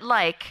 What is it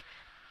like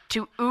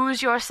to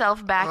ooze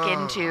yourself back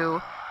into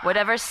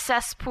whatever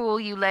cesspool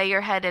you lay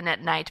your head in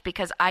at night?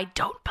 Because I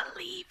don't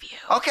believe you.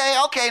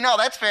 Okay, no,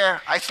 that's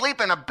fair. I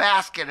sleep in a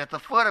basket at the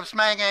foot of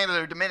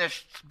Smanghanger the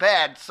Diminished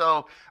bed,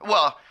 so,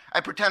 well, I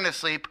pretend to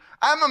sleep.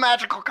 I'm a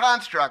magical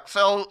construct,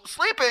 so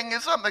sleeping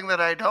is something that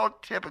I don't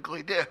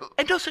typically do.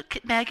 And also,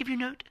 may I give you a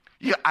note?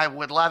 Yeah, I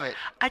would love it.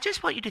 I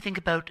just want you to think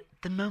about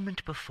the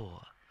moment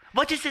before,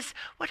 What is this?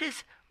 What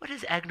is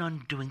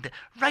Agnon doing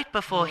right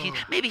before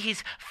maybe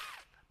he's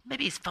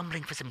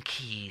fumbling for some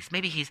keys.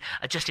 Maybe he's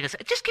adjusting us.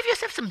 Just give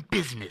yourself some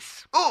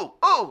business. Ooh.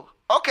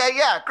 Okay,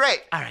 yeah,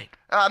 great. All right.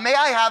 May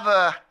I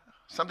have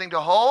something to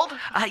hold?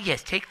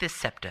 Yes, take this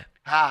scepter.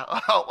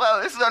 Well,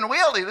 this is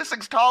unwieldy. This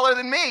thing's taller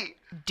than me.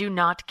 Do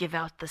not give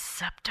out the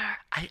scepter.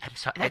 I'm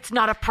sorry. It's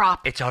not a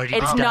prop. It's already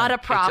been done. It's not a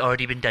prop. It's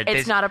already been done.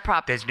 It's not a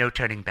prop. There's no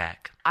turning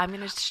back. I'm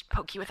going to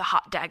poke you with a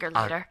hot dagger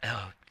later.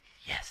 Oh,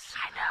 yes.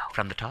 I know.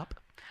 From the top?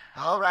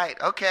 All right,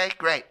 okay,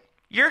 great.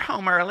 You're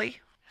home early.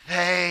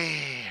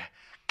 They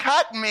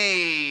cut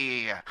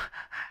me.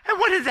 And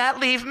what does that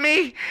leave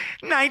me?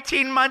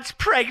 19 months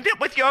pregnant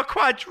with your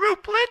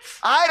quadruplets?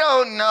 I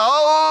don't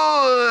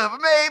know.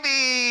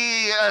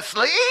 Maybe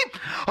asleep?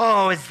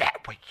 Oh, is that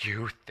what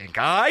you think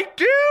I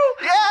do?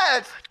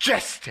 Yes.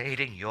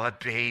 Gestating your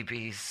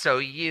babies so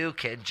you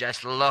can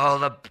just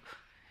lull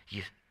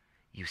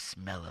You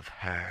smell of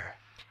her.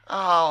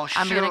 Oh,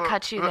 sure. I'm going to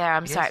cut you there.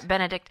 I'm sorry.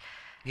 Benedict.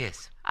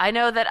 Yes. I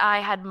know that I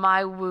had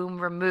my womb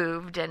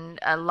removed and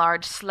a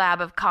large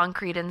slab of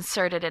concrete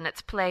inserted in its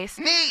place.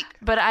 Neat!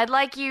 But I'd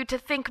like you to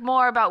think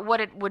more about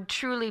what it would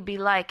truly be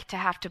like to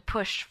have to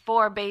push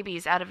 4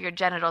 babies out of your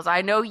genitals.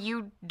 I know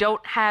you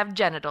don't have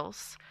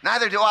genitals.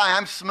 Neither do I.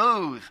 I'm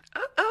smooth.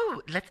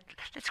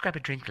 Let's grab a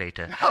drink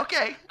later.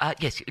 Okay.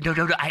 Yes. No.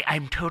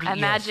 I'm totally...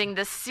 Imagine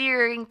the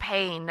searing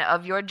pain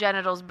of your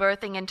genitals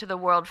birthing into the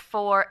world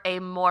 4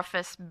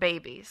 amorphous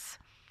babies.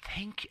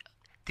 Thank you.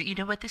 You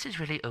know what? This has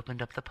really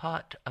opened up the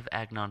pot of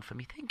Agnon for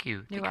me. Thank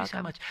you. Thank you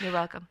so much. You're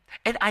welcome.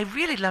 And I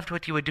really loved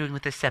what you were doing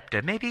with the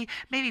scepter. Maybe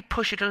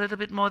push it a little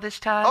bit more this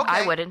time.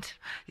 Okay. I wouldn't.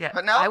 Yeah.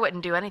 But no? I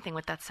wouldn't do anything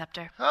with that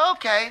scepter.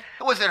 Okay.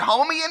 Was it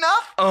homey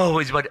enough?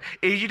 Always what?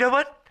 You know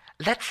what?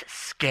 Let's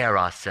scare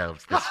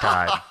ourselves this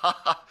time.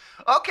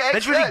 Okay,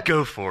 Let's really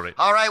go for it.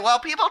 All right, well,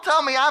 people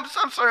tell me I'm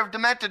some sort of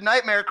demented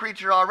nightmare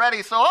creature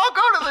already, so I'll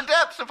go to the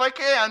depths if I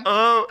can.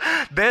 Oh,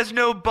 there's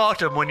no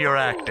bottom when you're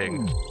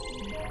acting.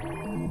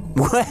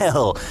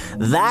 Well,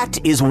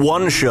 that is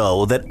one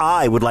show that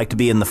I would like to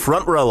be in the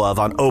front row of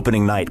on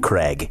opening night,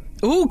 Craig.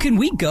 Ooh, can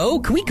we go?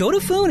 Can we go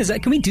to Foon?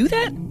 Can we do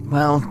that?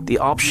 Well, the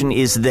option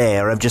is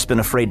there. I've just been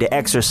afraid to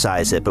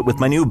exercise it, but with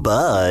my new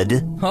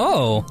bud...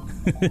 Oh.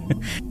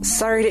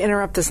 Sorry to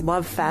interrupt this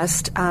love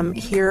fest.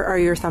 Here are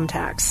your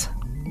thumbtacks.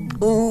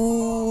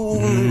 Ooh,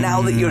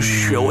 now that you're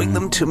showing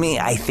them to me,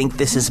 I think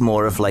this is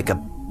more of like a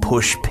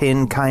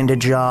pushpin kind of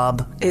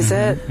job. Is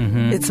it?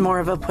 Mm-hmm. It's more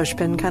of a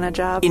pushpin kind of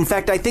job? In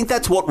fact, I think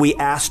that's what we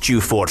asked you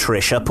for,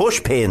 Trisha.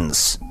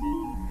 Pushpins.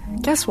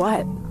 Guess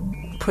what?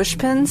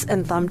 Pushpins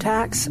and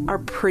thumbtacks are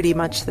pretty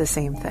much the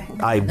same thing.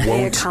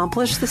 They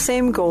accomplish the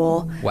same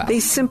goal. Wow. They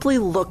simply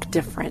look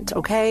different,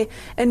 okay?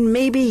 And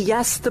maybe,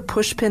 yes, the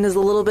pushpin is a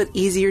little bit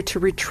easier to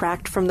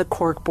retract from the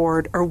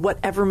corkboard or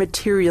whatever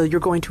material you're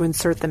going to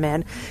insert them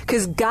in.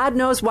 Because God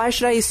knows, why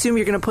should I assume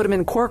you're going to put them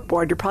in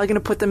corkboard? You're probably going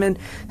to put them in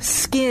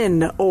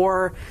skin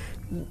or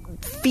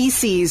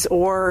feces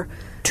or...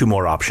 2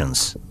 more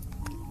options.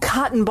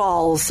 Cotton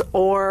balls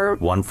or...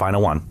 One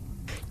final one.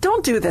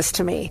 Don't do this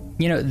to me.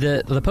 You know,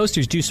 the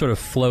posters do sort of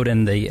float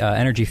in the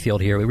energy field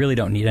here. We really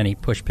don't need any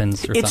push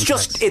pins or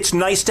thumbtacks. It's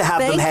nice to have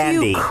them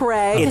handy. Thank you,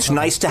 Craig. It's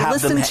nice to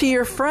have them. Listen to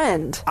your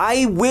friend.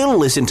 I will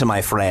listen to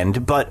my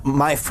friend, but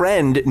my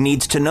friend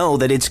needs to know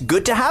that it's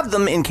good to have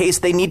them in case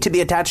they need to be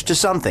attached to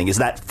something. Is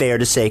that fair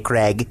to say,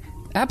 Craig?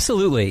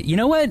 Absolutely. You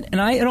know what? And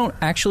I don't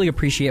actually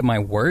appreciate my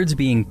words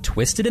being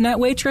twisted in that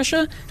way,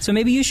 Trisha. So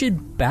maybe you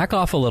should back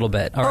off a little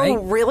bit, all right?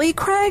 Oh, really,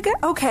 Craig?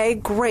 Okay,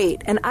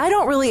 great. And I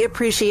don't really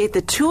appreciate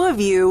the two of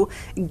you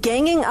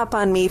ganging up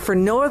on me for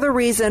no other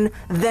reason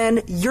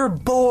than you're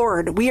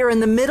bored. We are in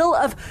the middle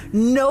of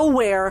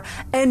nowhere,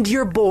 and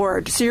you're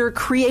bored. So you're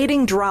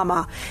creating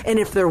drama. And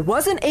if there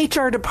was an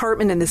HR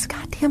department in this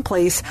goddamn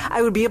place,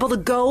 I would be able to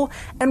go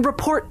and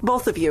report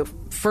both of you.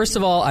 First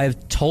of all,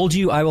 I've told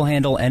you I will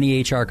handle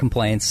any HR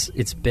complaints.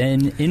 It's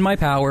been in my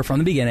power from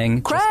the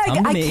beginning. Craig,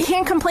 I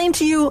can't complain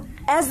to you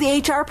as the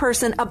HR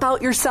person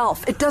about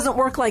yourself. It doesn't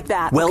work like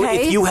that, Well,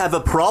 okay? if you have a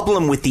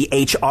problem with the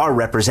HR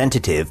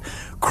representative,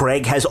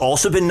 Craig has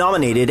also been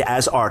nominated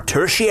as our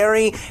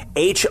tertiary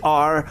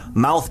HR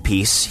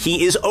mouthpiece.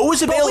 He is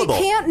always available.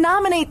 But we can't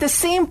nominate the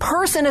same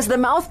person as the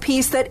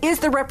mouthpiece that is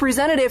the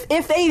representative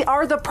if they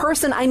are the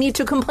person I need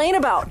to complain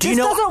about. This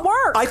doesn't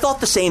work. I thought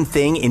the same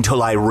thing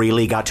until I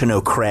really got to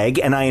know Craig,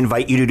 and I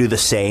invite you to do the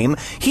same.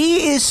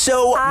 He is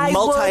so I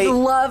would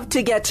love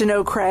to get to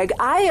know Craig.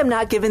 I am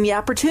not given the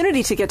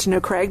opportunity to get to know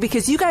Craig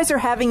because you guys are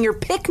having your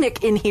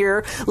picnic in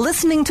here,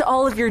 listening to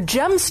all of your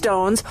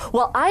gemstones,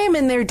 while I am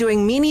in there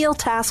doing menial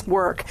task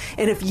work.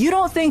 And if you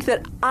don't think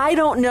that I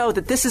don't know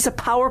that this is a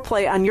power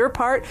play on your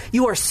part,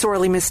 you are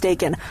sorely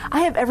mistaken.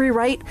 I have every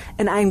right,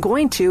 and I'm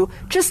going to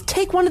just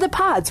take one of the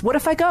pods. What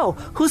if I go?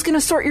 Who's going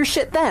to sort your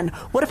shit then?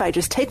 What if I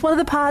just take one of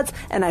the pods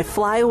and I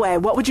fly away?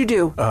 What would you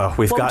do?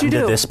 We've gotten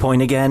to this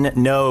point again.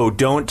 No,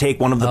 don't take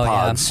one of the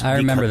pods. Yeah, I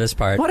remember this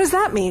part. What does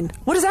that mean?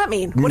 What does that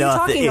mean? What are you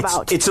talking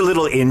about? It's a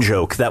little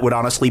in-joke that would would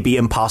honestly be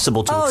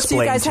impossible to explain to you.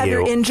 So you guys have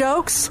your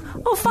in-jokes?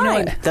 Oh,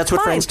 fine. That's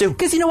what friends do.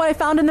 Because you know what I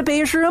found in the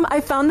beige room?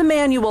 I found the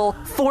manual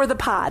for the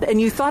pod, and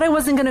you thought I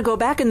wasn't going to go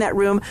back in that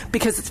room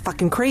because it's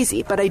fucking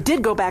crazy, but I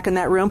did go back in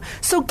that room,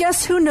 so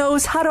guess who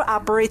knows how to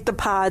operate the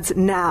pods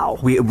now?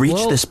 We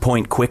reach this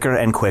point quicker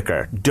and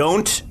quicker.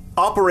 Don't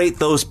operate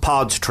those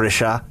pods,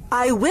 Trisha.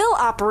 I will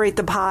operate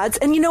the pods,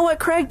 and you know what,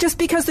 Craig? Just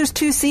because there's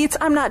 2 seats,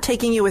 I'm not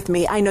taking you with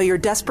me. I know you're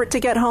desperate to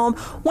get home.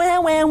 Wah,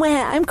 wah, wah.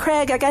 I'm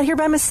Craig. I got here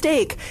by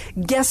mistake.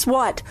 Guess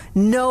what?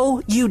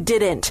 No, you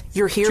didn't.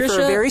 You're here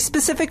for a very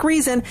specific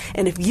reason,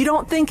 and if you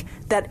don't think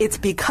that it's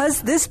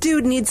because this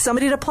dude needs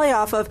somebody to play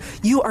off of,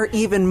 you are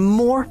even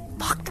more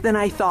fucked than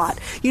I thought.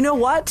 You know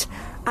what?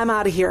 I'm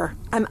out of here.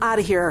 I'm out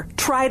of here.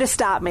 Try to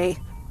stop me.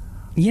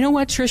 You know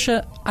what,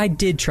 Trisha? I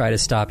did try to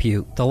stop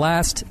you the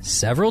last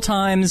several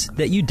times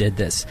that you did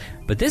this.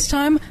 But this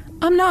time,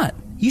 I'm not.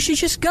 You should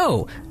just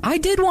go. I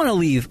did want to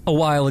leave a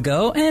while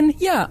ago, and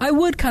yeah, I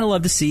would kind of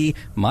love to see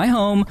my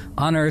home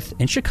on Earth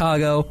in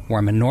Chicago, where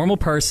I'm a normal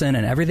person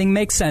and everything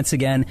makes sense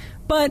again.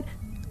 But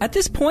at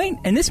this point,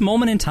 in this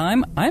moment in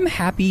time, I'm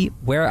happy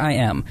where I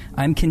am.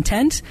 I'm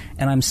content,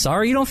 and I'm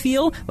sorry you don't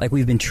feel like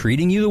we've been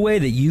treating you the way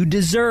that you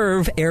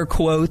deserve, air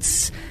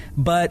quotes.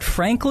 But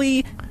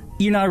frankly,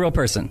 you're not a real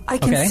person. I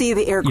can see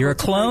the air quotes. You're a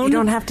clone. You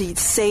don't have to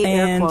say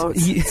air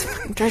quotes.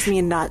 It drives me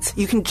nuts.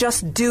 You can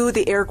just do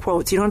the air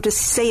quotes. You don't have to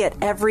say it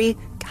every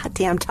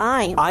goddamn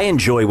time. I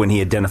enjoy when he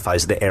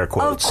identifies the air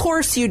quotes. Of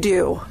course you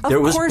do. There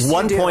was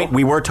one point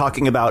we were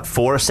talking about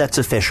 4 sets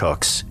of fish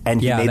hooks, and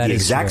he made the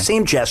exact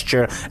same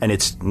gesture, and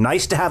it's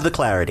nice to have the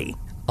clarity.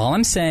 All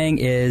I'm saying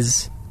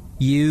is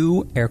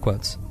you, air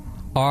quotes,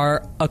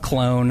 are a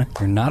clone.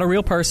 You're not a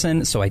real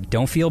person, so I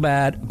don't feel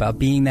bad about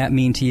being that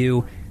mean to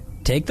you.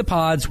 Take the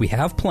pods. We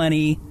have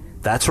plenty.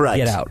 That's right.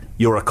 Get out.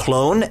 You're a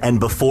clone, and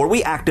before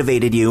we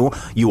activated you,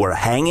 you were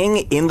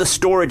hanging in the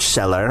storage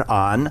cellar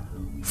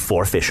on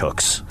 4 fish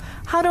hooks.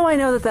 How do I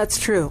know that that's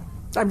true?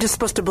 I'm just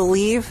supposed to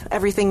believe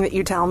everything that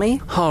you tell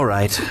me? All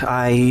right.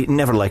 I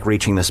never like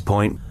reaching this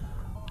point.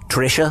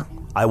 Trisha,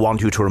 I want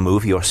you to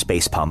remove your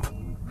space pump.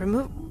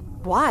 Remove?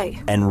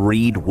 Why? And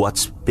read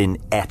what's been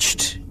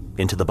etched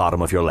into the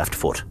bottom of your left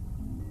foot.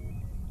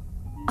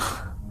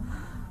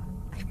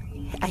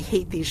 I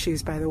hate these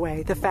shoes, by the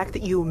way. The fact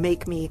that you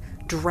make me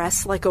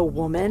dress like a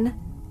woman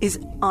is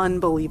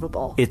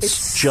unbelievable.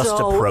 It's just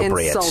so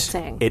appropriate.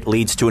 Insulting. It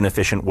leads to an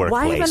efficient workplace.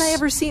 Why haven't I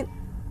ever seen...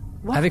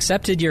 What? I've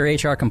accepted your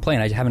HR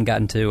complaint. I haven't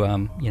gotten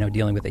to,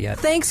 dealing with it yet.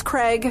 Thanks,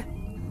 Craig.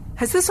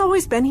 Has this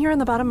always been here on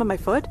the bottom of my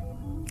foot?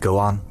 Go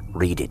on,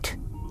 read it.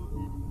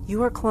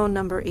 You are clone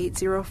number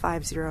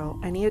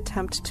 8050. Any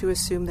attempt to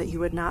assume that you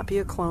would not be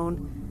a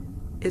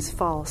clone is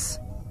false.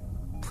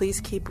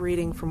 Please keep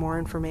reading for more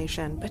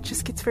information. It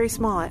just gets very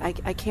small. I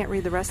can't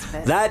read the rest of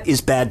it. That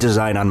is bad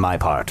design on my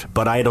part,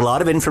 but I had a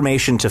lot of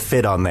information to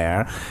fit on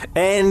there,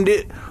 and,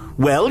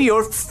 well,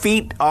 your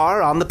feet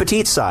are on the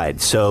petite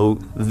side, so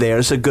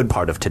there's a good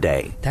part of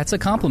today. That's a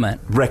compliment.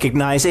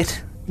 Recognize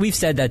it? We've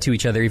said that to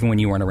each other even when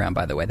you weren't around,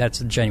 by the way.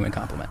 That's a genuine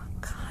compliment.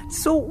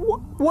 So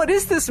what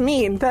does this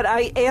mean? That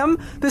I am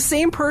the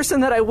same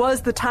person that I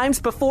was the times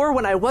before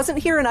when I wasn't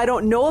here and I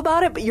don't know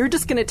about it, but you're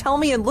just going to tell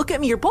me and look at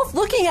me? You're both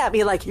looking at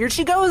me like, here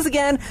she goes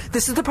again.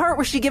 This is the part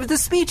where she gives the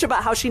speech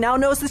about how she now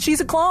knows that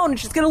she's a clone and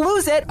she's going to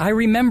lose it. I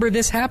remember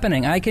this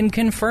happening. I can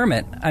confirm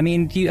it. I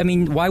mean,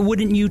 why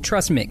wouldn't you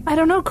trust me? I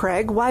don't know,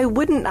 Craig. Why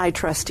wouldn't I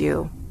trust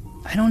you?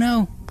 I don't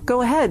know.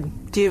 Go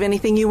ahead. Do you have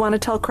anything you want to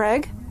tell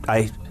Craig?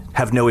 I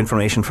have no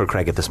information for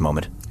Craig at this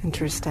moment.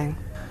 Interesting.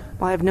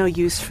 Well, I have no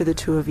use for the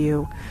two of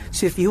you.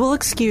 So if you will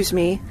excuse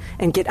me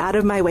and get out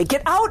of my way.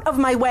 Get out of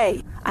my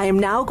way! I am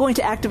now going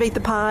to activate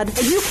the pod,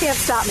 and you can't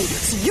stop me.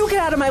 So you get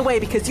out of my way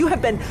because you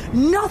have been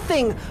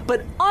nothing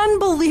but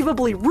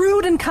unbelievably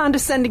rude and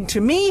condescending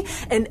to me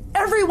and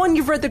everyone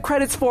you've read the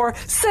credits for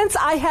since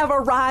I have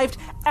arrived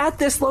at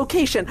this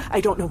location.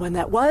 I don't know when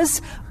that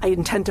was. I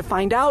intend to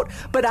find out,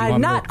 but I'm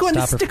not going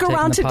to stick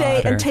around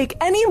today and take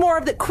any more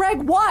of the...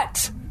 Craig,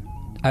 what?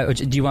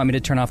 Do you want me to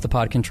turn off the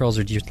pod controls,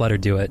 or do you just let her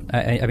do it?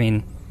 I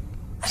mean,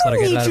 just I let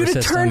her get it don't out need of you her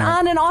to system. turn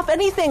on and off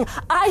anything.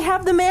 I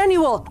have the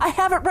manual. I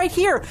have it right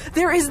here.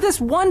 There is this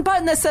one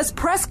button that says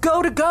press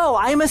go to go.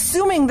 I am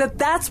assuming that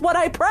that's what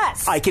I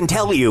press. I can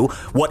tell you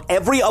what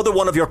every other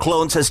one of your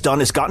clones has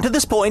done is gotten to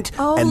this point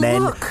and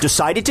then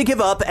decided to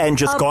give up and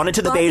just gone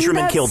into the beige room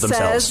and killed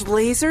themselves. Says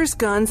lasers,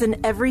 guns,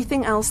 and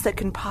everything else that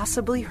can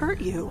possibly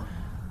hurt you.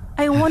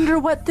 I wonder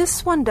what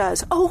this one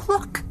does. Oh,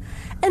 look.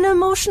 An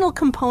emotional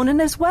component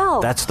as well.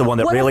 That's the one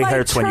that really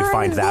hurts when you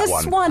find that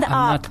one. I'm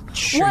not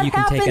sure you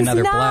can take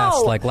another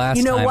blast like last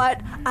time. You know what?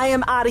 I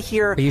am out of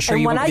here. Are you sure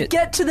and you when won't I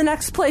get to the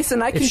next place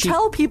and I can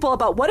tell people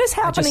about what is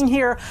happening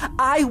here,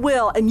 I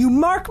will. And you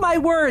mark my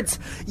words,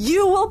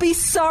 you will be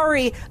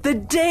sorry the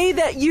day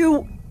that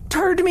you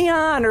turned me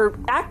on or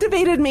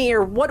activated me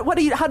or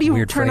how do you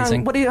Weird turn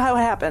phrasing. on? How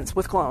it happens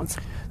with clones?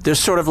 There's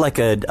sort of like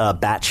a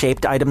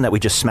bat-shaped item that we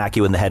just smack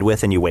you in the head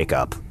with and you wake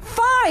up.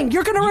 Fine!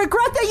 You're going to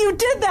regret that you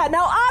did that!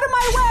 Now out of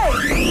my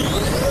way!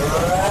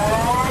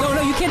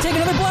 No, you can't take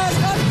another blast!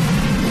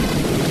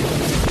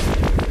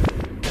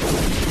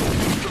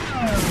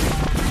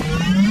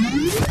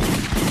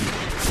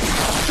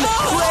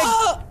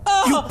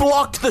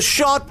 blocked the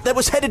shot that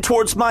was headed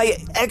towards my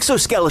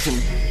exoskeleton.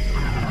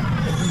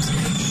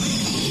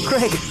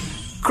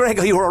 Craig,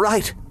 are you all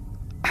right?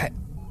 I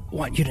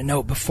want you to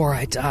know before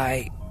I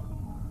die,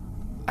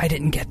 I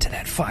didn't get to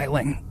that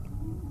filing.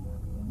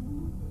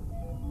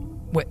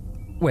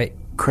 Wait.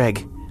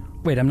 Craig.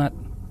 Wait, I'm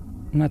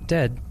not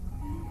dead.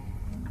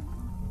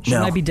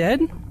 Shouldn't I be dead?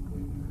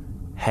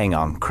 Hang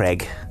on,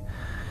 Craig.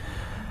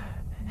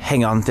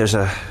 Hang on, there's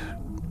a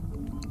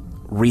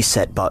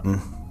reset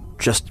button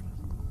just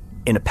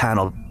in a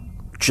panel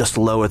just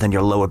lower than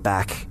your lower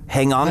back.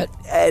 Hang on,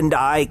 and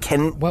I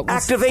can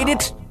activate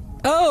it.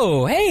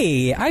 Oh,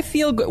 hey, I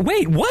feel good.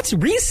 Wait, what?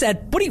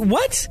 Reset?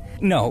 What?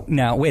 No,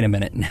 now, wait a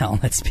minute. Now,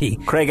 let's be.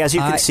 Craig, as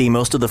you can see,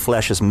 most of the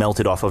flesh has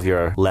melted off of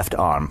your left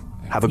arm.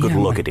 Have a good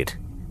look at it.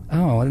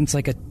 Oh, it's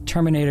like a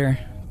Terminator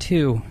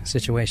 2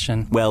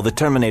 situation. Well, the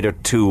Terminator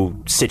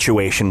 2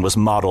 situation was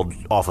modeled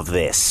off of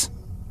this.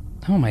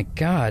 Oh my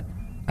god.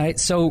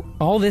 So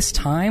all this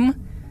time,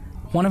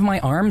 one of my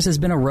arms has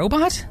been a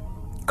robot?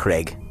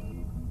 Craig.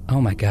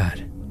 Oh my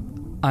god.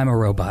 I'm a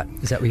robot.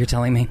 Is that what you're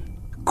telling me?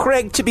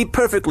 Craig, to be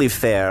perfectly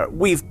fair,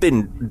 we've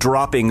been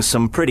dropping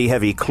some pretty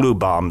heavy clue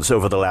bombs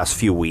over the last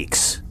few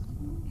weeks.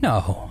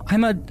 No,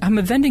 I'm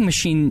a vending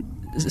machine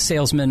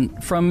salesman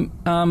from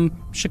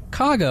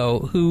Chicago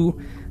who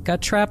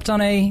got trapped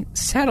on a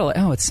satellite.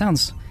 Oh, it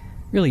sounds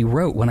really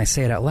rote when I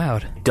say it out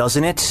loud.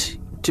 Doesn't it?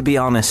 To be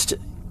honest,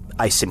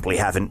 I simply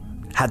haven't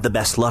had the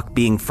best luck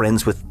being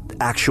friends with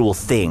actual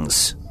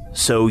things.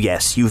 So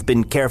yes, you've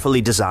been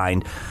carefully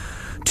designed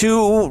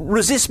to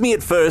resist me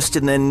at first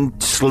and then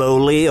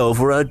slowly,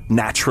 over a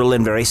natural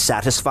and very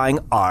satisfying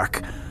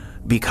arc,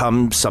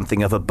 become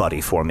something of a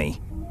buddy for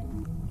me.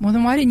 Well,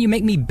 then why didn't you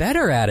make me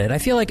better at it? I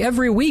feel like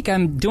every week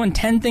I'm doing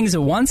 10 things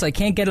at once. I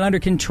can't get it under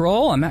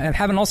control. I'm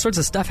having all sorts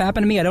of stuff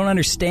happen to me I don't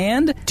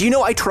understand. Do you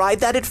know, I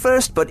tried that at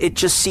first, but it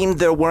just seemed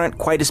there weren't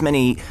quite as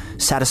many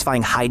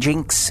satisfying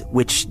hijinks,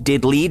 which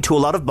did lead to a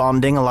lot of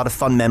bonding, a lot of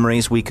fun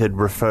memories we could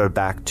refer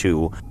back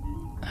to.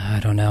 I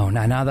don't know.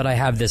 Now that I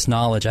have this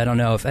knowledge, I don't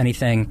know if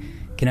anything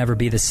can ever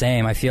be the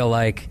same. I feel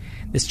like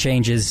this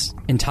changes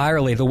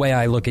entirely the way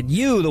I look at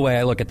you, the way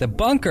I look at the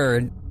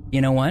bunker. You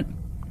know what?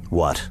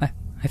 What?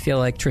 I feel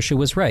like Trisha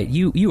was right.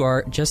 You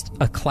are just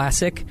a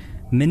classic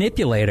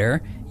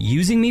manipulator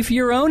using me for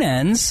your own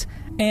ends,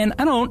 and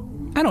I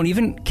don't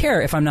even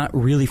care if I'm not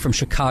really from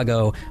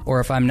Chicago, or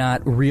if I'm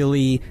not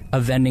really a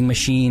vending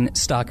machine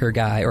stalker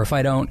guy, or if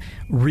I don't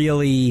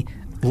really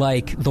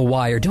like The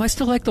Wire. Do I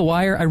still like The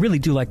Wire? I really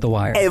do like The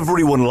Wire.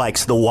 Everyone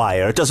likes The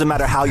Wire. It doesn't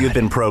matter how you've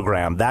been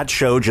programmed. That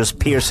show just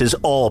pierces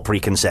all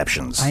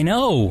preconceptions. I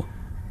know.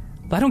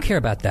 But I don't care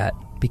about that,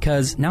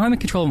 because now I'm in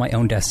control of my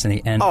own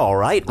destiny. And all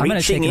right,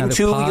 reaching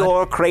into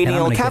your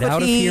cranial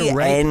cavity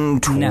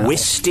and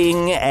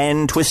twisting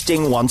and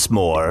twisting once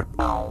more.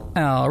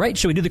 All right,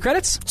 should we do the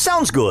credits?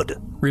 Sounds good.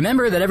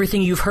 Remember that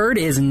everything you've heard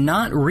is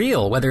not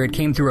real, whether it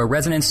came through a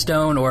resonance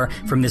stone or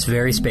from this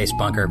very space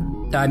bunker.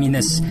 I mean,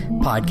 this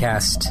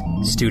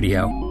podcast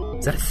studio.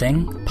 Is that a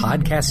thing?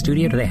 Podcast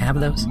studio? Do they have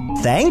those?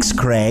 Thanks,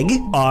 Craig.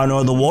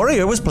 Arnor the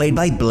Warrior was played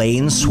by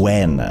Blaine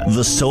Swen.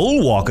 The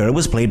Soul Walker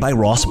was played by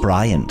Ross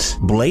Bryant.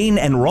 Blaine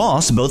and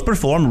Ross both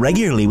perform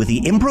regularly with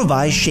the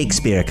Improvised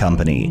Shakespeare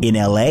Company in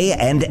LA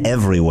and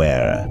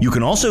everywhere. You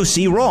can also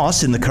see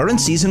Ross in the current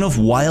season of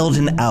Wild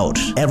and Out,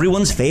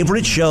 everyone's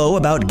favorite show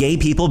about gay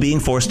people being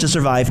forced to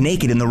survive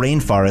naked in the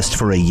rainforest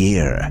for a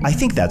year. I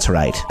think that's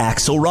right.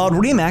 Axelrod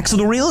Remax,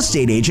 the real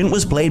estate agent,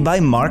 was played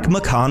by Mark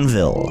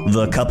McConville.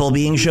 The couple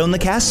being shown the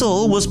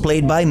castle was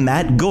played by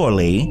Matt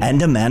Gorley and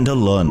Amanda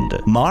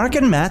Lund. Mark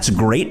and Matt's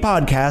great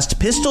podcast,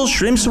 Pistol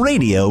Shrimps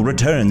Radio,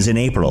 returns in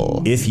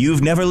April. If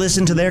you've never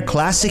listened to their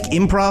classic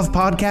improv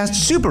podcast,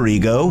 Super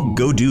Ego,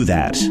 go do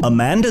that.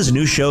 Amanda's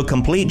new show,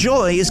 Complete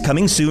Joy, is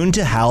coming soon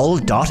to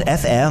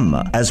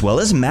Howl.fm, as well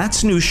as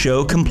Matt's new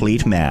show,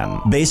 Complete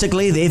Man.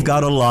 Basically, they've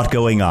got a lot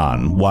going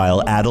on,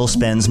 while Adel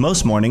spends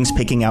most mornings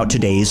picking out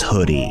today's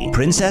hoodie.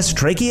 Princess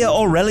Trachea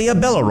Aurelia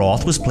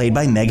Bellaroth was played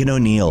by Megan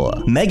O'Neill.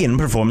 Megan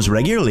performs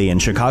regularly in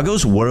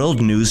Chicago's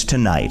World News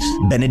Tonight.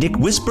 Benedict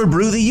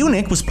Whisperbrew the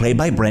Eunuch was played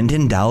by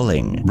Brendan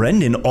Dowling.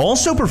 Brendan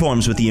also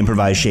performs with the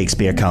Improvised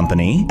Shakespeare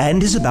Company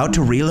and is about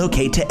to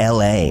relocate to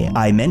LA.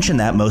 I mention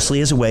that mostly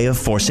as a way of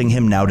forcing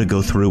him now to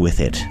go through with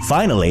it.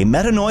 Finally,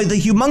 Metanoid the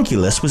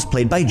Humunculus was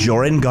played by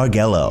Joran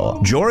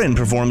Gargello. Joran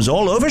performs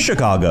all over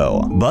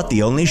Chicago, but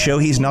the only show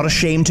he's not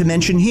ashamed to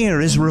mention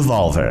here is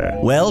Revolver.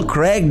 Well,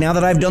 Craig, now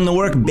that I've done the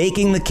work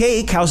baking the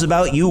cake, how's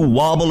about you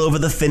wobble over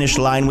the finish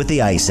line with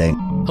the icing?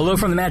 Hello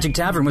from the Magic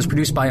Tavern was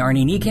produced by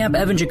Arnie Niekamp,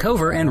 Evan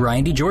Jacover, and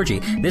Ryan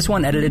DiGiorgi. This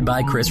one edited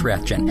by Chris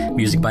Rethgen.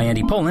 Music by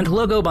Andy Poland.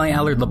 Logo by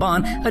Allard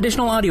Laban.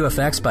 Additional audio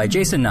effects by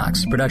Jason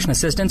Knox. Production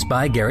assistance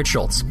by Garrett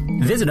Schultz.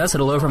 Visit us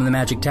at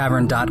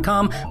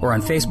hellofromthemagictavern.com or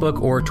on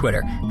Facebook or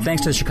Twitter.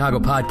 Thanks to the Chicago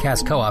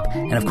Podcast Co-op.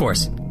 And of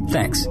course,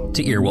 Thanks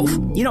to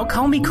Earwolf. You know,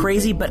 call me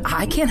crazy, but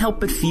I can't help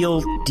but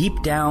feel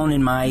deep down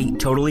in my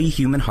totally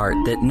human heart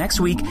that next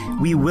week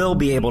we will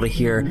be able to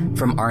hear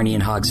from Arnie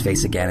and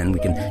Hogsface again, and we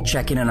can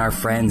check in on our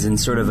friends in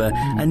sort of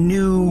a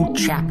new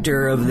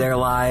chapter of their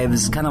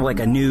lives, kind of like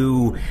a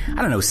new,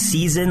 I don't know,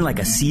 season, like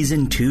a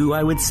season 2,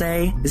 I would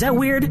say. Is that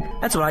weird?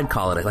 That's what I'd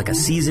call it. Like a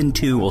season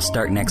 2 will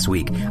start next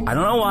week. I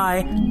don't know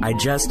why. I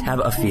just have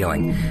a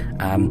feeling.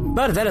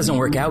 But if that doesn't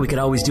work out, we could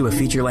always do a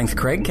feature-length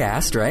Craig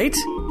cast, right?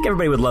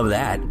 Everybody would love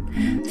that.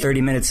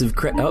 30 minutes of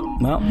Craig. Oh,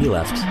 well, he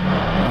left.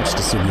 I'll just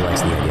assume he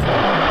likes the idea.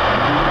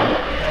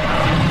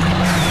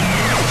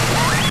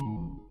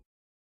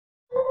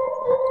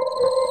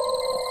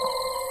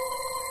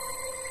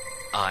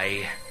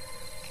 I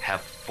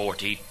have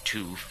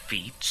 42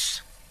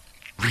 feet.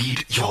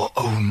 Read your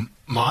own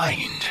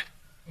mind.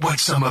 What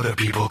some other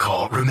people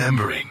call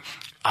remembering.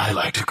 I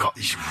like to call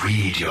these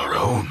read your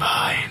own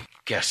mind.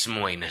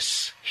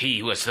 Gasmoenus,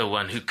 he was the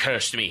one who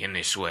cursed me in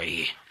this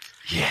way.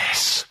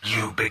 Yes,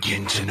 you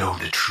begin to know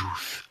the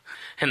truth.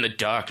 And the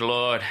Dark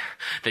Lord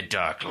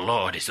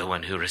is the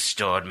one who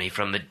restored me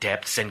from the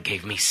depths and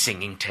gave me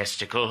singing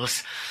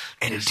testicles.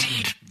 And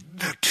indeed,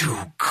 the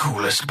 2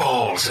 coolest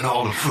balls in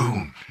all of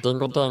Foon.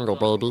 Dingle dangle,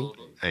 baby.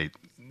 Hey,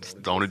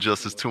 don't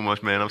adjust this too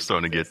much, man. I'm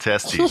starting to get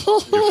testy. You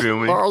feel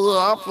me? Oh,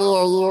 yeah, I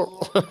feel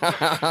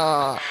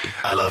you.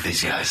 I love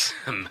these guys.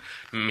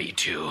 Me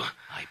too.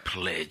 I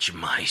pledge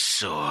my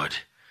sword.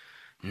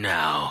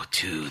 Now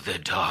to the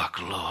Dark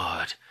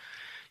Lord.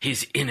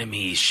 His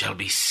enemies shall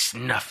be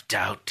snuffed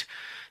out.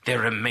 Their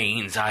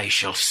remains I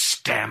shall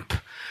stamp.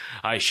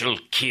 I shall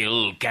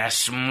kill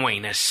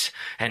Gasmoenus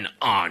and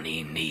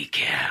Arnie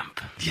Niekamp.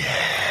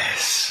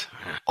 Yes.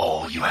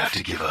 All you have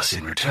to give us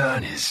in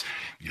return is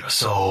your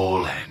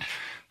soul, and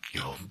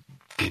you'll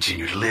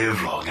continue to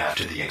live long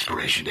after the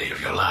expiration date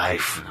of your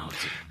life.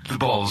 The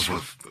balls will,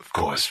 of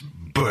course,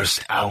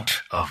 burst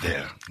out of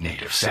their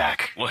native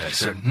sac. What?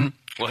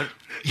 What?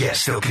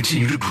 Yes, they'll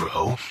continue to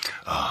grow.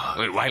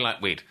 Wait, why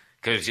not? Wait.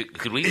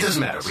 Could we? It doesn't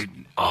matter.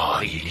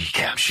 Arnie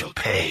Niekamp shall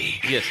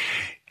pay. Yes.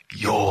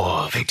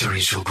 Your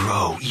victories shall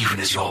grow, even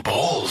as your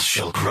balls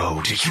shall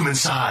grow to human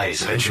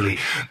size, eventually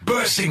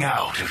bursting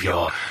out of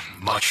your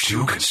much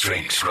too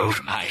constrained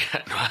scrotum.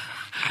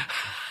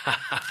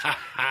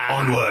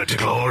 Onward to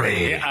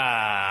glory.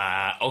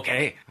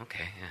 Okay,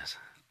 yes.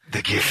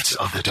 The gifts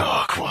of the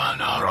Dark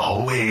One are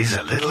always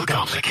a little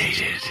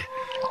complicated.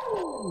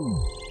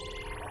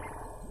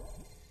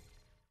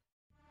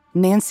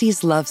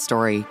 Nancy's love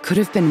story could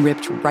have been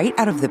ripped right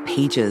out of the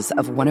pages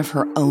of one of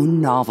her own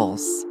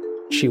novels.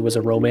 She was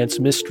a romance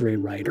mystery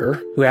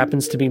writer who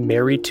happens to be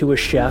married to a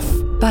chef.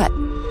 But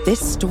this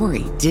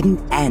story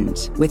didn't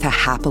end with a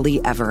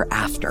happily ever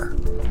after.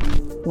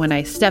 When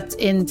I stepped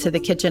into the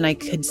kitchen, I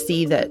could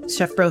see that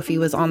Chef Brophy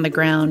was on the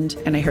ground,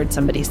 and I heard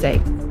somebody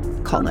say,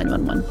 "Call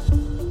 911."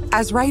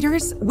 As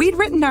writers, we'd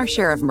written our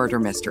share of murder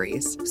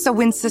mysteries. So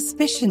when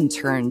suspicion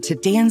turned to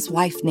Dan's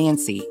wife,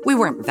 Nancy, we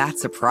weren't that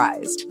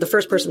surprised. The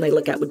first person they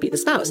look at would be the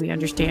spouse. We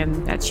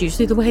understand that's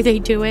usually the way they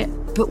do it.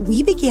 But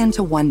we began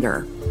to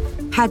wonder,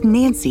 had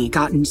Nancy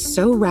gotten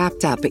so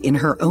wrapped up in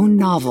her own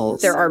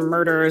novels... There are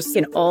murders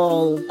in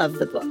all of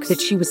the books.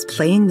 ...that she was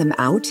playing them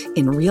out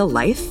in real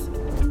life?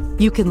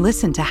 You can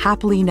listen to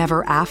Happily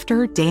Never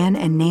After, Dan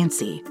and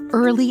Nancy,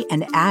 early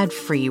and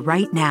ad-free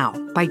right now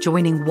by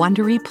joining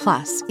Wondery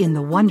Plus in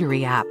the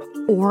Wondery app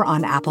or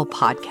on Apple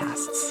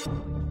Podcasts.